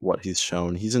what he's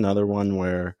shown. He's another one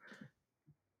where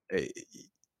it,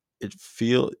 it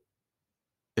feel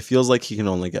it feels like he can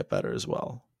only get better as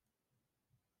well.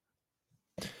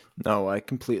 No, I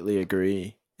completely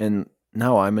agree. And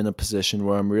now I'm in a position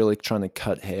where I'm really trying to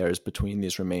cut hairs between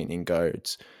these remaining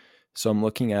guards. So I'm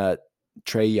looking at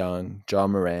Trae Young,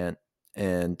 John Morant,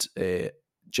 and a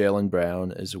Jaylen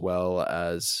Brown, as well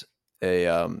as a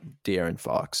De'Aaron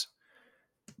Fox.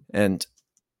 And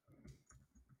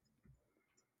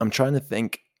I'm trying to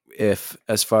think if,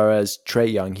 as far as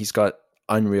Trae Young, he's got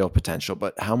unreal potential,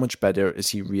 but how much better is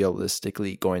he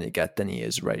realistically going to get than he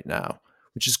is right now?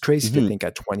 Which is crazy to Mhm. think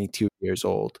at 22 years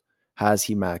old. Has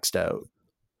he maxed out?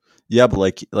 Yeah,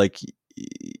 but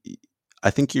I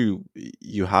think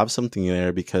you have something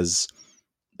there because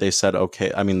they said,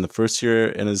 okay, I mean, the first year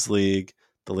in his league,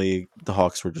 the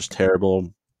Hawks were just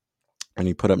terrible, and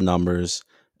he put up numbers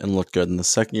and looked good. In the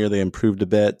second year, they improved a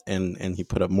bit, and he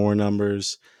put up more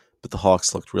numbers, but the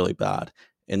Hawks looked really bad.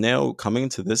 And now coming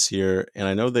into this year, and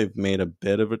I know they've made a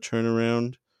bit of a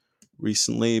turnaround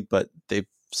recently, but they've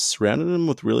surrounded him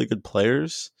with really good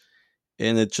players,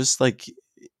 and it just like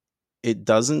it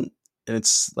doesn't, and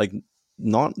it's like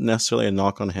not necessarily a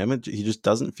knock on him. He just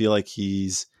doesn't feel like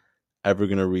he's ever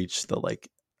going to reach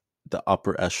the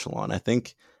upper echelon. I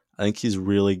think he's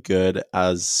really good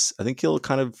as I think he'll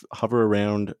kind of hover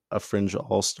around a fringe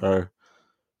all-star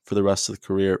for the rest of the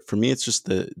career. For me, it's just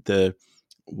the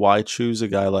why choose a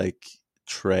guy like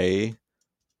Trey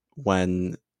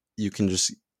when you can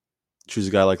just choose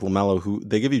a guy like LaMelo, who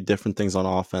they give you different things on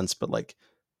offense, but like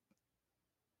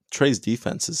Trey's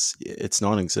defense is it's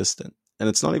non-existent. And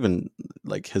it's not even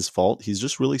like his fault. He's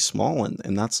just really small,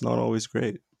 and that's not always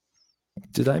great.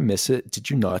 Did I miss it? Did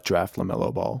you not draft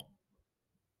LaMelo Ball?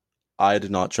 I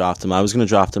did not draft him. I was going to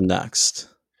draft him next.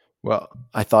 Well,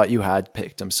 I thought you had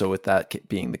picked him. So with that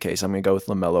being the case, I'm going to go with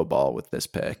LaMelo Ball with this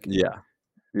pick. Yeah.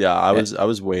 Yeah, I Eh,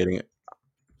 was waiting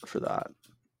for that.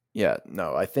 yeah,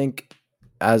 no, I think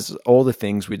as all the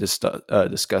things we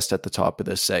discussed at the top of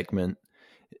this segment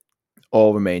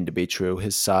all remain to be true.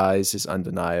 His size is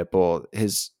undeniable.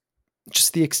 His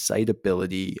just the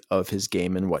excitability of his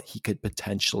game and what he could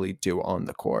potentially do on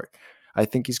the court. I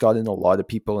think he's gotten a lot of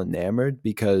people enamored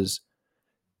because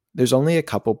there's only a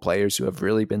couple players who have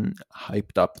really been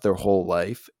hyped up their whole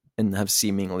life and have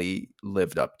seemingly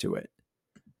lived up to it.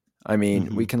 I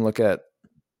mean, we Hmm. can look at,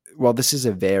 well, this is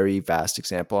a very vast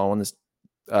example. I want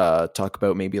to talk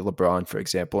about maybe LeBron, for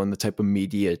example, and the type of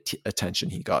media attention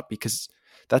he got, because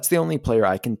that's the only player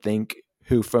I can think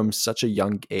who from such a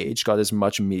young age got as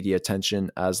much media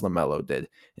attention as LaMelo did.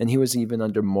 And he was even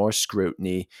under more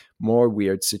scrutiny, more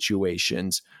weird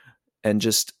situations, and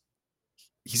just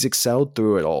he's excelled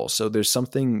through it all. So there's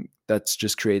something that's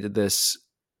just created this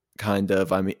kind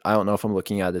of, I mean, I don't know if I'm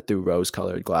looking at it through rose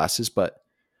colored glasses, but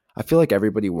I feel like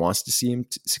everybody wants to see him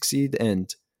succeed.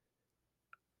 And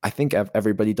I think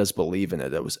everybody does believe in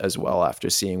it as well after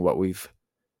seeing what we've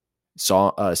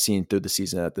seen through the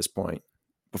season at this point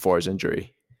before his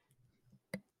injury.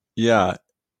 Yeah,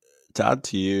 to add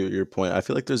to your point, I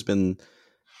feel like there's been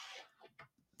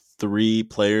three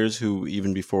players who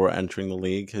even before entering the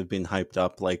league have been hyped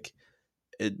up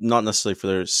not necessarily for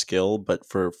their skill, but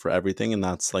for everything, and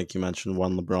that's like you mentioned,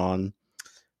 one LeBron,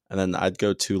 and then I'd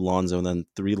go two Lonzo, and then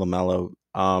three LaMelo.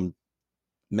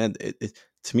 Man,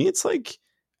 to me, it's like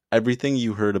everything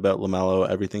you heard about LaMelo,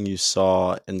 everything you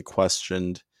saw and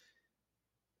questioned,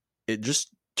 it just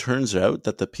turns out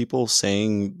that the people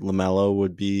saying LaMelo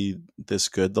would be this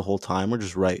good the whole time were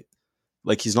just right.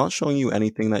 Like he's not showing you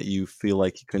anything that you feel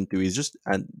like he couldn't do. He's just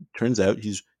and turns out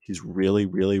he's really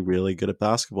really really good at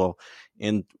basketball.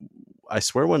 And I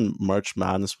swear when March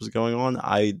Madness was going on,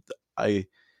 I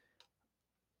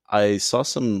I saw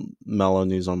some Mellow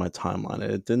news on my timeline.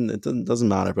 It doesn't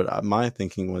matter, but my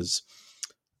thinking was,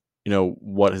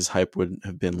 what his hype would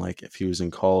have been like if he was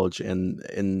in college,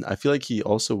 and I feel like he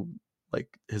also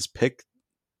like his pick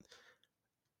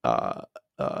uh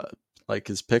uh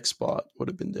his pick spot would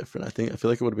have been different. I feel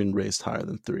like it would have been raised higher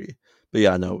than three. But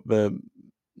yeah, no,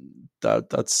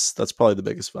 that's probably the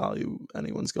biggest value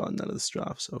anyone's gotten out of this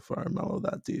draft so far. Mellow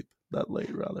that deep, that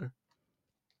late rather.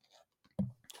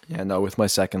 Yeah, no, with my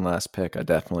second last pick, I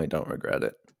definitely don't regret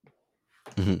it.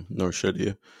 Nor should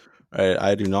you. All right,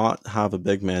 I do not have a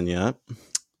big man yet.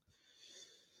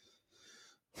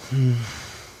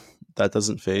 That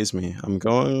doesn't phase me. I'm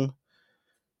going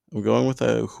with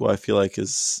who I feel like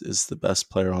is the best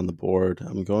player on the board.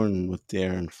 I'm going with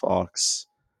De'Aaron Fox.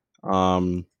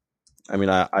 Um, I mean,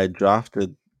 I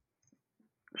drafted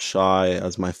Shy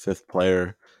as my fifth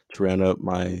player to round out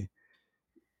my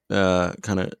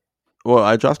kind of. Well,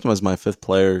 I drafted him as my fifth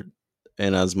player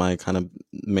and as my kind of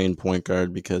main point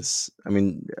guard because I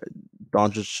mean,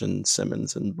 Doncic and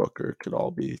Simmons and Booker could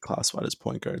all be classified as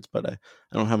point guards, but I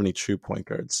don't have any true point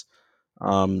guards.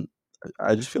 Um,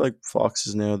 I just feel like Fox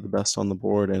is now the best on the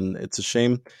board, and it's a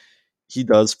shame he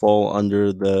does fall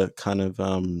under the kind of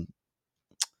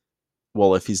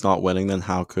well, if he's not winning, then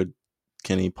how can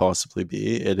he possibly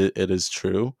be? It is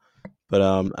true, but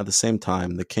at the same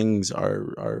time, the Kings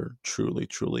are truly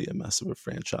truly a mess of a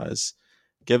franchise.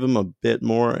 Give him a bit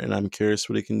more, and I'm curious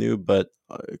what he can do. But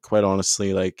quite honestly,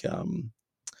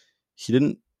 he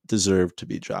didn't deserve to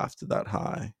be drafted that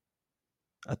high.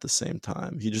 At the same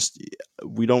time,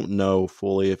 we don't know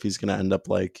fully if he's going to end up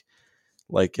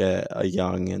like a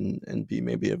young and be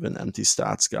maybe of an empty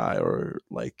stats guy, or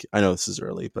like I know this is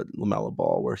early, but LaMelo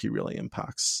Ball, where he really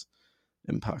impacts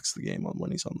the game on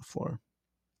when he's on the floor.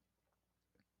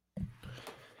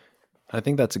 I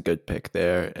think that's a good pick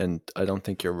there, and I don't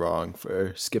think you're wrong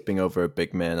for skipping over a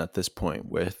big man at this point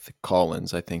with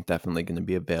Collins. I think definitely going to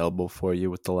be available for you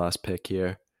with the last pick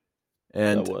here.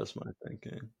 That And was my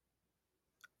thinking.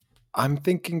 I'm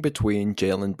thinking between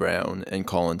Jaylen Brown and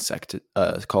Colin Sexton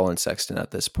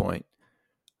at this point.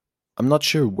 I'm not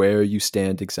sure where you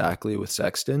stand exactly with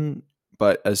Sexton,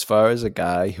 but as far as a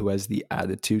guy who has the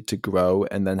attitude to grow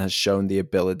and then has shown the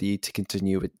ability to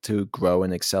continue to grow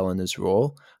and excel in his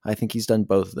role, I think he's done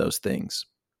both of those things.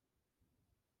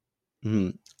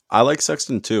 I like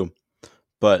Sexton too,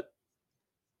 but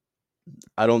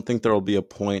I don't think there will be a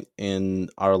point in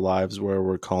our lives where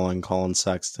we're calling Colin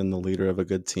Sexton the leader of a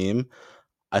good team.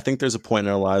 I think there's a point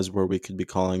in our lives where we could be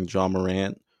calling John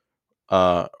Morant,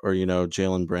 or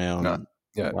Jaylen No, Brown,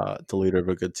 yeah, the leader of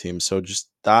a good team. So just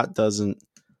that doesn't.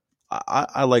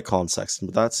 I like Colin Sexton,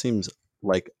 but that seems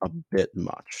like a bit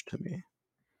much to me.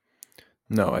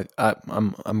 no,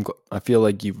 I feel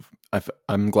like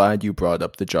I'm glad you brought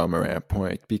up the John Morant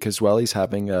point because while he's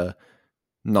having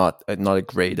not a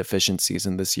great efficient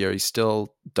season this year, he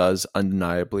still does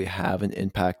undeniably have an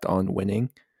impact on winning.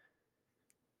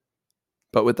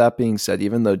 But with that being said,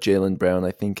 even though Jaylen Brown,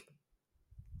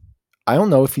 I don't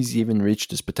know if he's even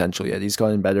reached his potential yet. He's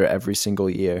gotten better every single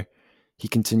year. He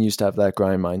continues to have that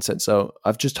grind mindset. So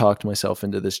I've just talked myself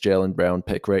into this Jaylen Brown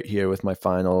pick right here with my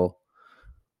final.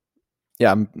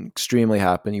 Yeah, I'm extremely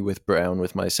happy with Brown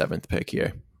with my 7th pick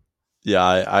here. Yeah,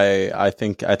 I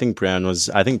think Brown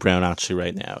actually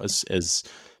right now is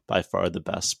by far the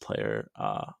best player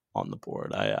on the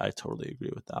board. I totally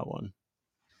agree with that one.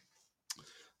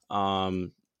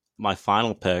 My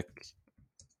final pick,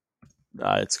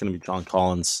 it's going to be John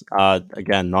Collins.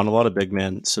 Again, not a lot of big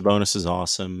men. Sabonis is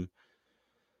awesome.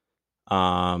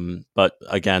 But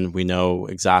again, we know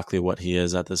exactly what he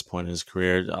is at this point in his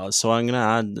career. So I'm going to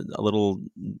add a little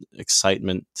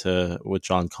excitement to with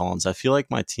John Collins. I feel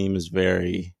like my team is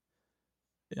very,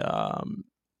 um,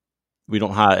 we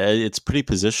don't have. It's pretty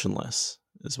positionless,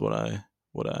 is what I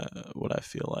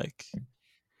feel like.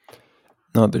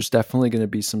 No, there's definitely going to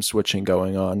be some switching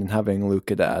going on, and having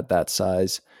Luka to add that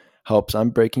size helps.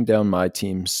 I'm breaking down my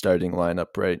team's starting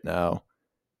lineup right now,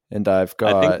 and I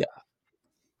think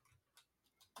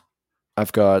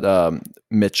I've got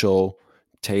Mitchell,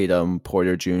 Tatum,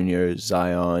 Porter Jr.,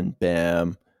 Zion,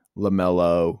 Bam,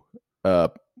 Lamelo, uh,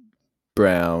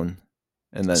 Brown,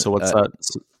 and then so. What's that?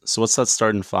 So what's that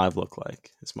starting five look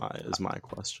like? Is my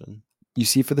question. you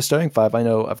see for the starting five, I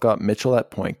know I've got Mitchell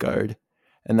at point guard,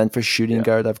 and then for shooting Yeah,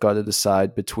 guard, I've got to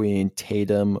decide between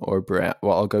Tatum or Brown.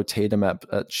 Well, I'll go Tatum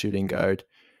at shooting guard,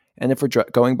 and if we're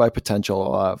going by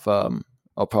potential,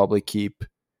 I'll probably keep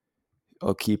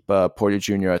Porter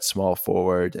Jr. at small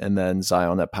forward, and then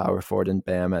Zion at power forward, and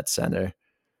Bam at center,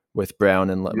 with Brown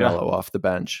and yeah. Lamelo off the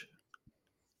bench.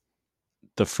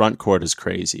 The front court is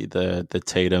crazy. The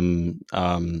Tatum,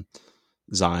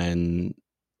 Zion,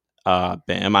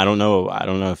 Bam. I don't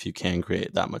know if you can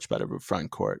create that much better of a front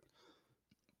court.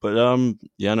 But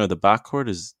yeah, no, the backcourt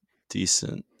is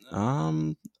decent.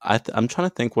 I'm trying to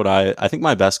think I think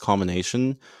my best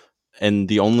combination, and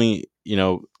the only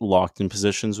locked in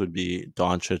positions would be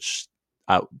Doncic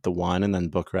at the 1 and then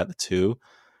Booker at the 2.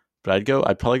 But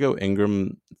I'd probably go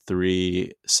Ingram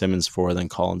 3, Simmons 4, then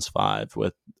Collins 5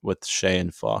 with Shea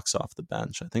and Fox off the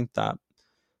bench. I think that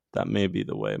may be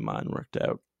the way mine worked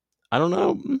out. I don't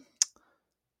know.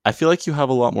 I feel like you have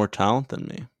a lot more talent than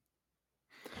me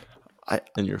I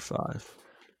in your 5.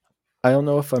 I don't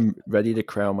know if I'm ready to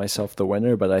crown myself the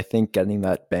winner, but I think getting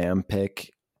that Bam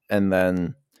pick and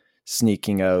then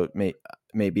sneaking out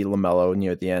maybe Lamelo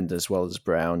near the end as well as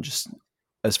Brown, just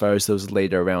as far as those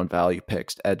later round value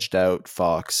picks, edged out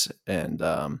Fox and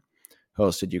who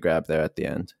else did you grab there at the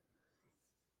end?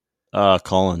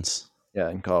 Collins. Yeah,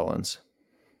 and Collins.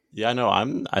 Yeah, no,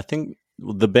 I think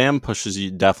the BAM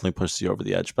definitely pushes you over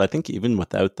the edge. But I think even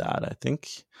without that, I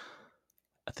think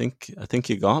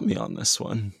you got me on this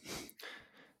one.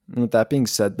 And with that being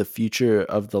said, the future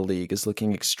of the league is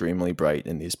looking extremely bright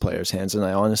in these players' hands, and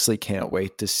I honestly can't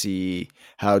wait to see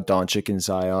how Doncic and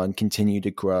Zion continue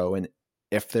to grow, and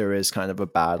if there is kind of a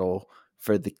battle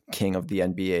for the king of the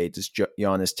NBA, does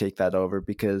Giannis take that over?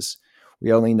 Because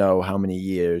we only know how many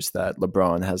years that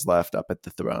LeBron has left up at the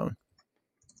throne.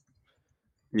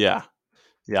 Yeah,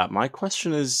 yeah. My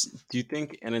question is, do you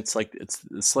think? And it's like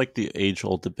the age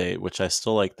old debate, which I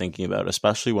still like thinking about,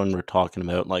 especially when we're talking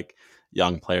about like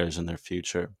young players and their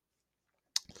future.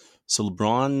 So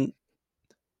LeBron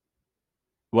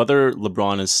whether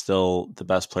LeBron is still the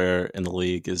best player in the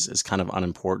league is kind of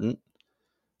unimportant.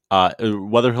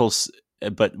 Whether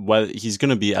but whether he's going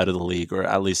to be out of the league or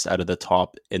at least out of the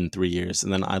top in 3 years,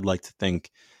 and then I'd like to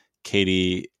think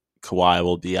Katie, Kawhi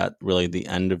will be at really the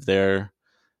end of their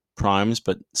primes,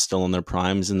 but still in their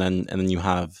primes, and then you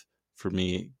have, for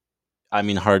me, I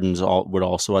mean, would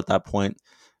also at that point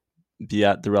be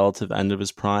at the relative end of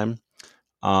his prime.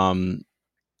 Um,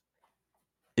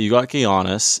 you got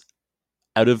Giannis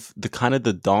out of the kind of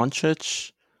the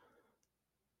Jokic,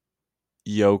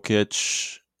 or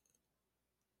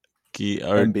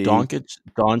Embiid. Doncic,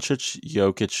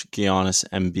 Jokic, Giannis,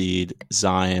 Embiid,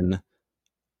 Zion.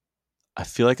 I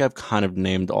feel like I've kind of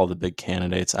named all the big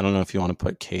candidates. I don't know if you want to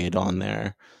put Cade on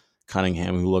there,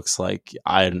 Cunningham, who looks like,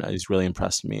 I don't know, he's really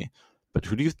impressed me. But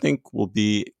who do you think will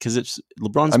be? Because it's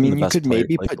LeBron's I been the mean, you best could player.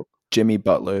 maybe Like, put Jimmy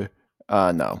Butler.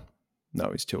 No,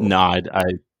 no, he's too no, old.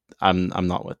 I'm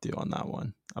not with you on that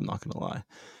one. I'm not gonna lie.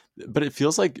 But it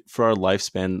feels like for our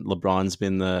lifespan, LeBron's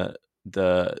been the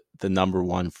number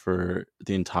one for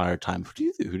the entire time.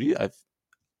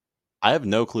 I have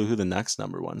no clue who the next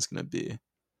number one's gonna be.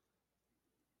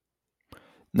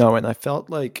 No, and I felt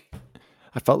like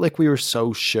we were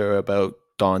so sure about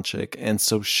Doncic and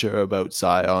so sure about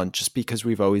Zion just because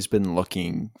we've always been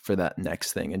looking for that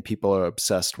next thing and people are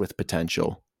obsessed with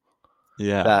potential.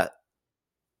 Yeah. That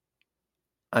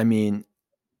I mean,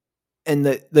 and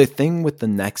the thing with the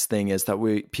next thing is that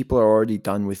we people are already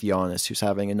done with Giannis, who's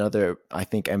having another, I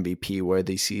think, MVP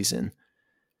worthy season.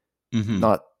 Hmm.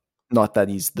 Not not that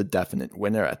he's the definite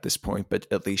winner at this point, but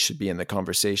at least should be in the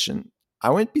conversation. I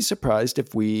wouldn't be surprised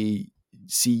if we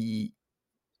see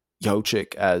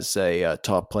Jokic as a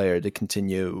top player to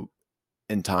continue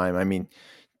in time. I mean,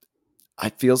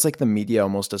 it feels like the media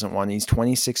almost doesn't want. He's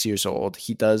 26 years old.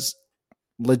 He does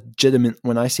legitimate.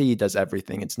 When I say he does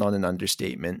everything, it's not an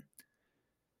understatement.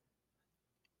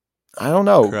 I don't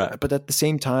know, Correct. but at the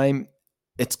same time,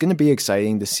 it's going to be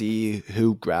exciting to see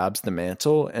who grabs the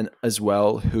mantle and as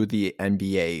well who the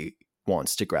NBA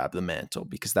wants to grab the mantle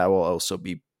because that will also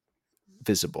be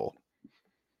visible.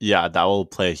 Yeah, that will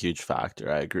play a huge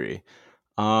factor. I agree.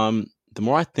 The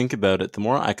more I think about it, the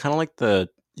more I kind of like the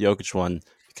Jokic one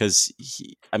because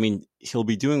I mean, he'll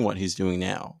be doing what he's doing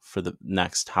now for the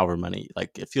next however many,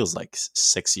 like it feels like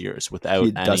 6 years He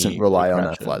without doesn't any rely on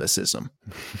regression. athleticism.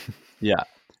 Yeah,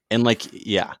 and like,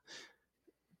 yeah,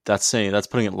 that's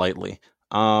putting it lightly.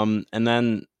 And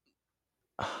then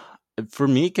for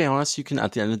me, to be honest, you can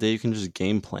at the end of the day you can just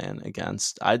game plan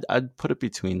against. I'd put it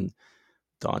between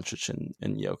Doncic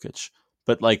and Jokic.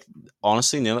 But like,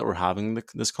 honestly, now that we're having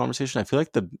this conversation, I feel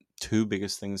like the two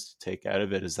biggest things to take out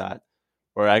of it is that,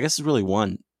 or I guess it's really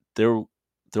one, there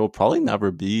there will probably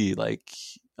never be like,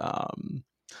 um,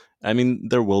 I mean,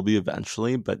 there will be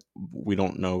eventually, but we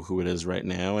don't know who it is right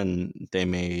now, and they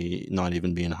may not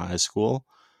even be in high school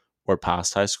or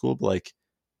past high school. But like,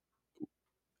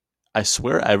 I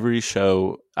swear at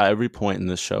every point in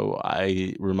this show,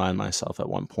 I remind myself at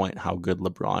one point how good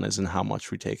LeBron is and how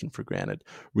much we take him for granted.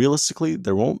 Realistically,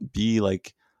 there won't be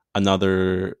like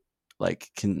another like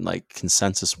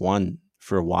consensus one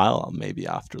for a while, maybe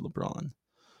after LeBron.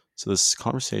 So this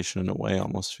conversation in a way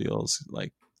almost feels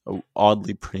like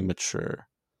oddly premature.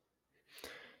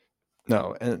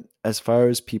 No, and as far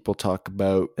as people talk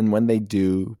about, and when they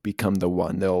do become the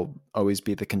one, there'll always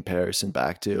be the comparison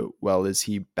back to, well, is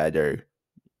he better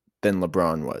than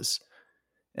LeBron was?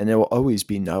 And it will always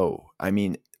be no. I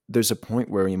mean, there's a point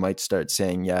where we might start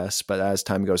saying yes, but as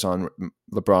time goes on,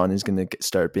 LeBron is going to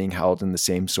start being held in the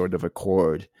same sort of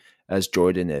accord as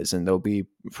Jordan is, and there'll be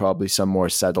probably some more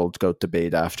settled GOAT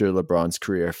debate after LeBron's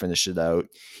career finishes out.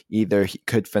 Either he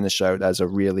could finish out as a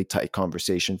really tight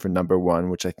conversation for number one,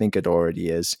 which I think it already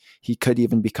is. He could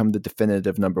even become the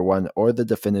definitive number one or the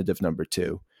definitive number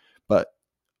two, but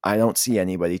I don't see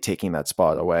anybody taking that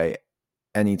spot away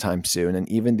anytime soon. And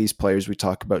even these players we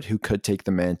talk about who could take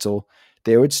the mantle,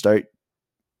 they would start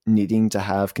needing to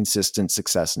have consistent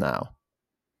success now.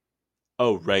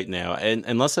 Oh, right now, and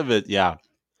unless of it, yeah,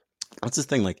 that's the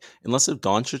thing. Like, unless if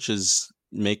Doncic is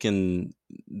making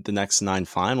the next nine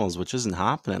finals, which isn't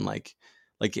happening, like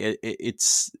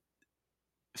it's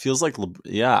feels like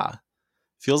yeah,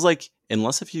 feels like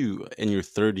unless if you in your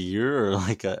third year or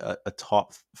like a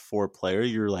top four player,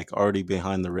 you're like already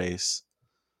behind the race.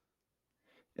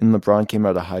 And LeBron came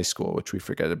out of high school, which we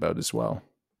forget about as well.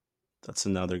 That's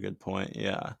another good point.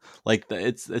 Yeah, like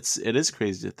it is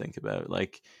crazy to think about.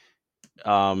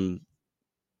 Um,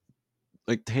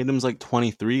 like Tatum's like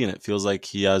 23, and it feels like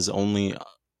he has only.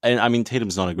 And I mean,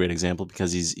 Tatum's not a great example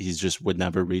because he's just would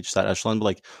never reach that echelon. But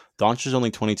like, Doncic is only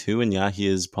 22, and yeah, he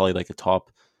is probably like a top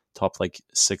top like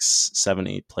 6, 7,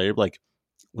 8 player. Like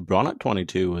LeBron at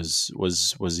 22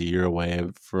 was a year away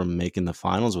from making the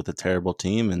finals with a terrible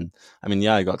team. And I mean,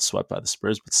 yeah, I got swept by the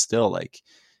Spurs, but still, like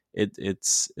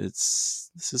it's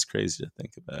this is crazy to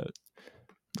think about.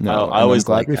 No, I and I'm always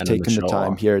glad like we've ending the taken the show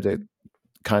time off. here to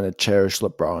kind of cherish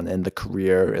LeBron and the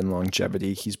career and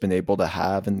longevity he's been able to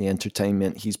have and the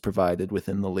entertainment he's provided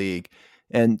within the league.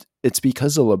 And it's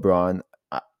because of LeBron.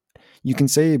 You can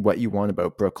say what you want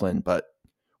about Brooklyn, but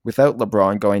without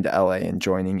LeBron going to LA and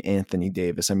joining Anthony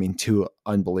Davis, I mean, two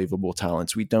unbelievable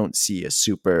talents, we don't see a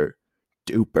super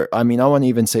duper. I mean, I wouldn't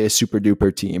even say a super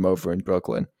duper team over in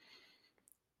Brooklyn.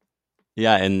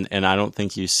 Yeah, and I don't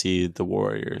think you see the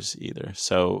Warriors either.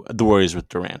 So the Warriors with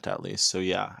Durant at least. So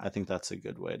yeah, I think that's a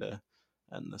good way to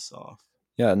end this off.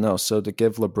 Yeah, no. So to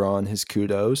give LeBron his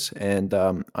kudos, and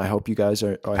I hope you guys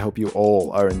are. I hope you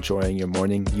all are enjoying your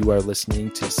morning. You are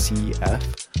listening to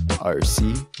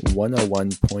CFRC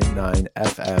 101.9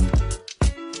 FM.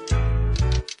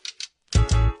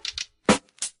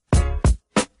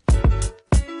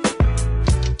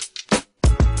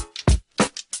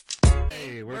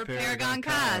 We're Paragon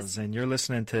Cause, and you're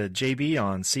listening to JB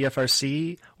on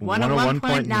CFRC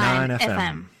 101.9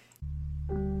 FM.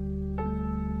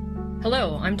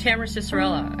 Hello, I'm Tamara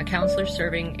Cicerella, a counselor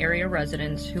serving area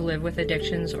residents who live with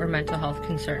addictions or mental health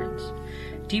concerns.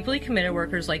 Deeply committed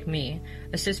workers like me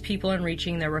assist people in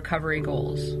reaching their recovery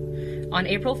goals. On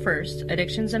April 1st,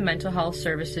 Addictions and Mental Health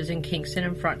Services in Kingston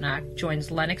and Frontenac joins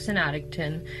Lennox and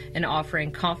Addington in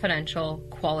offering confidential,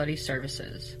 quality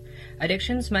services.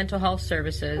 Addictions Mental Health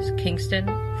Services, Kingston,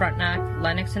 Frontenac,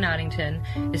 Lennox, and Addington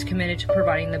is committed to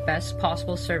providing the best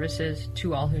possible services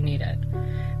to all who need it.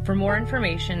 For more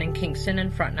information in Kingston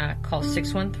and Frontenac, call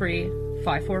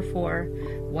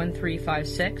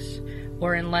 613-544-1356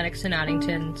 or in Lennox and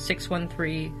Addington,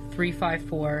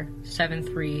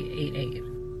 613-354-7388.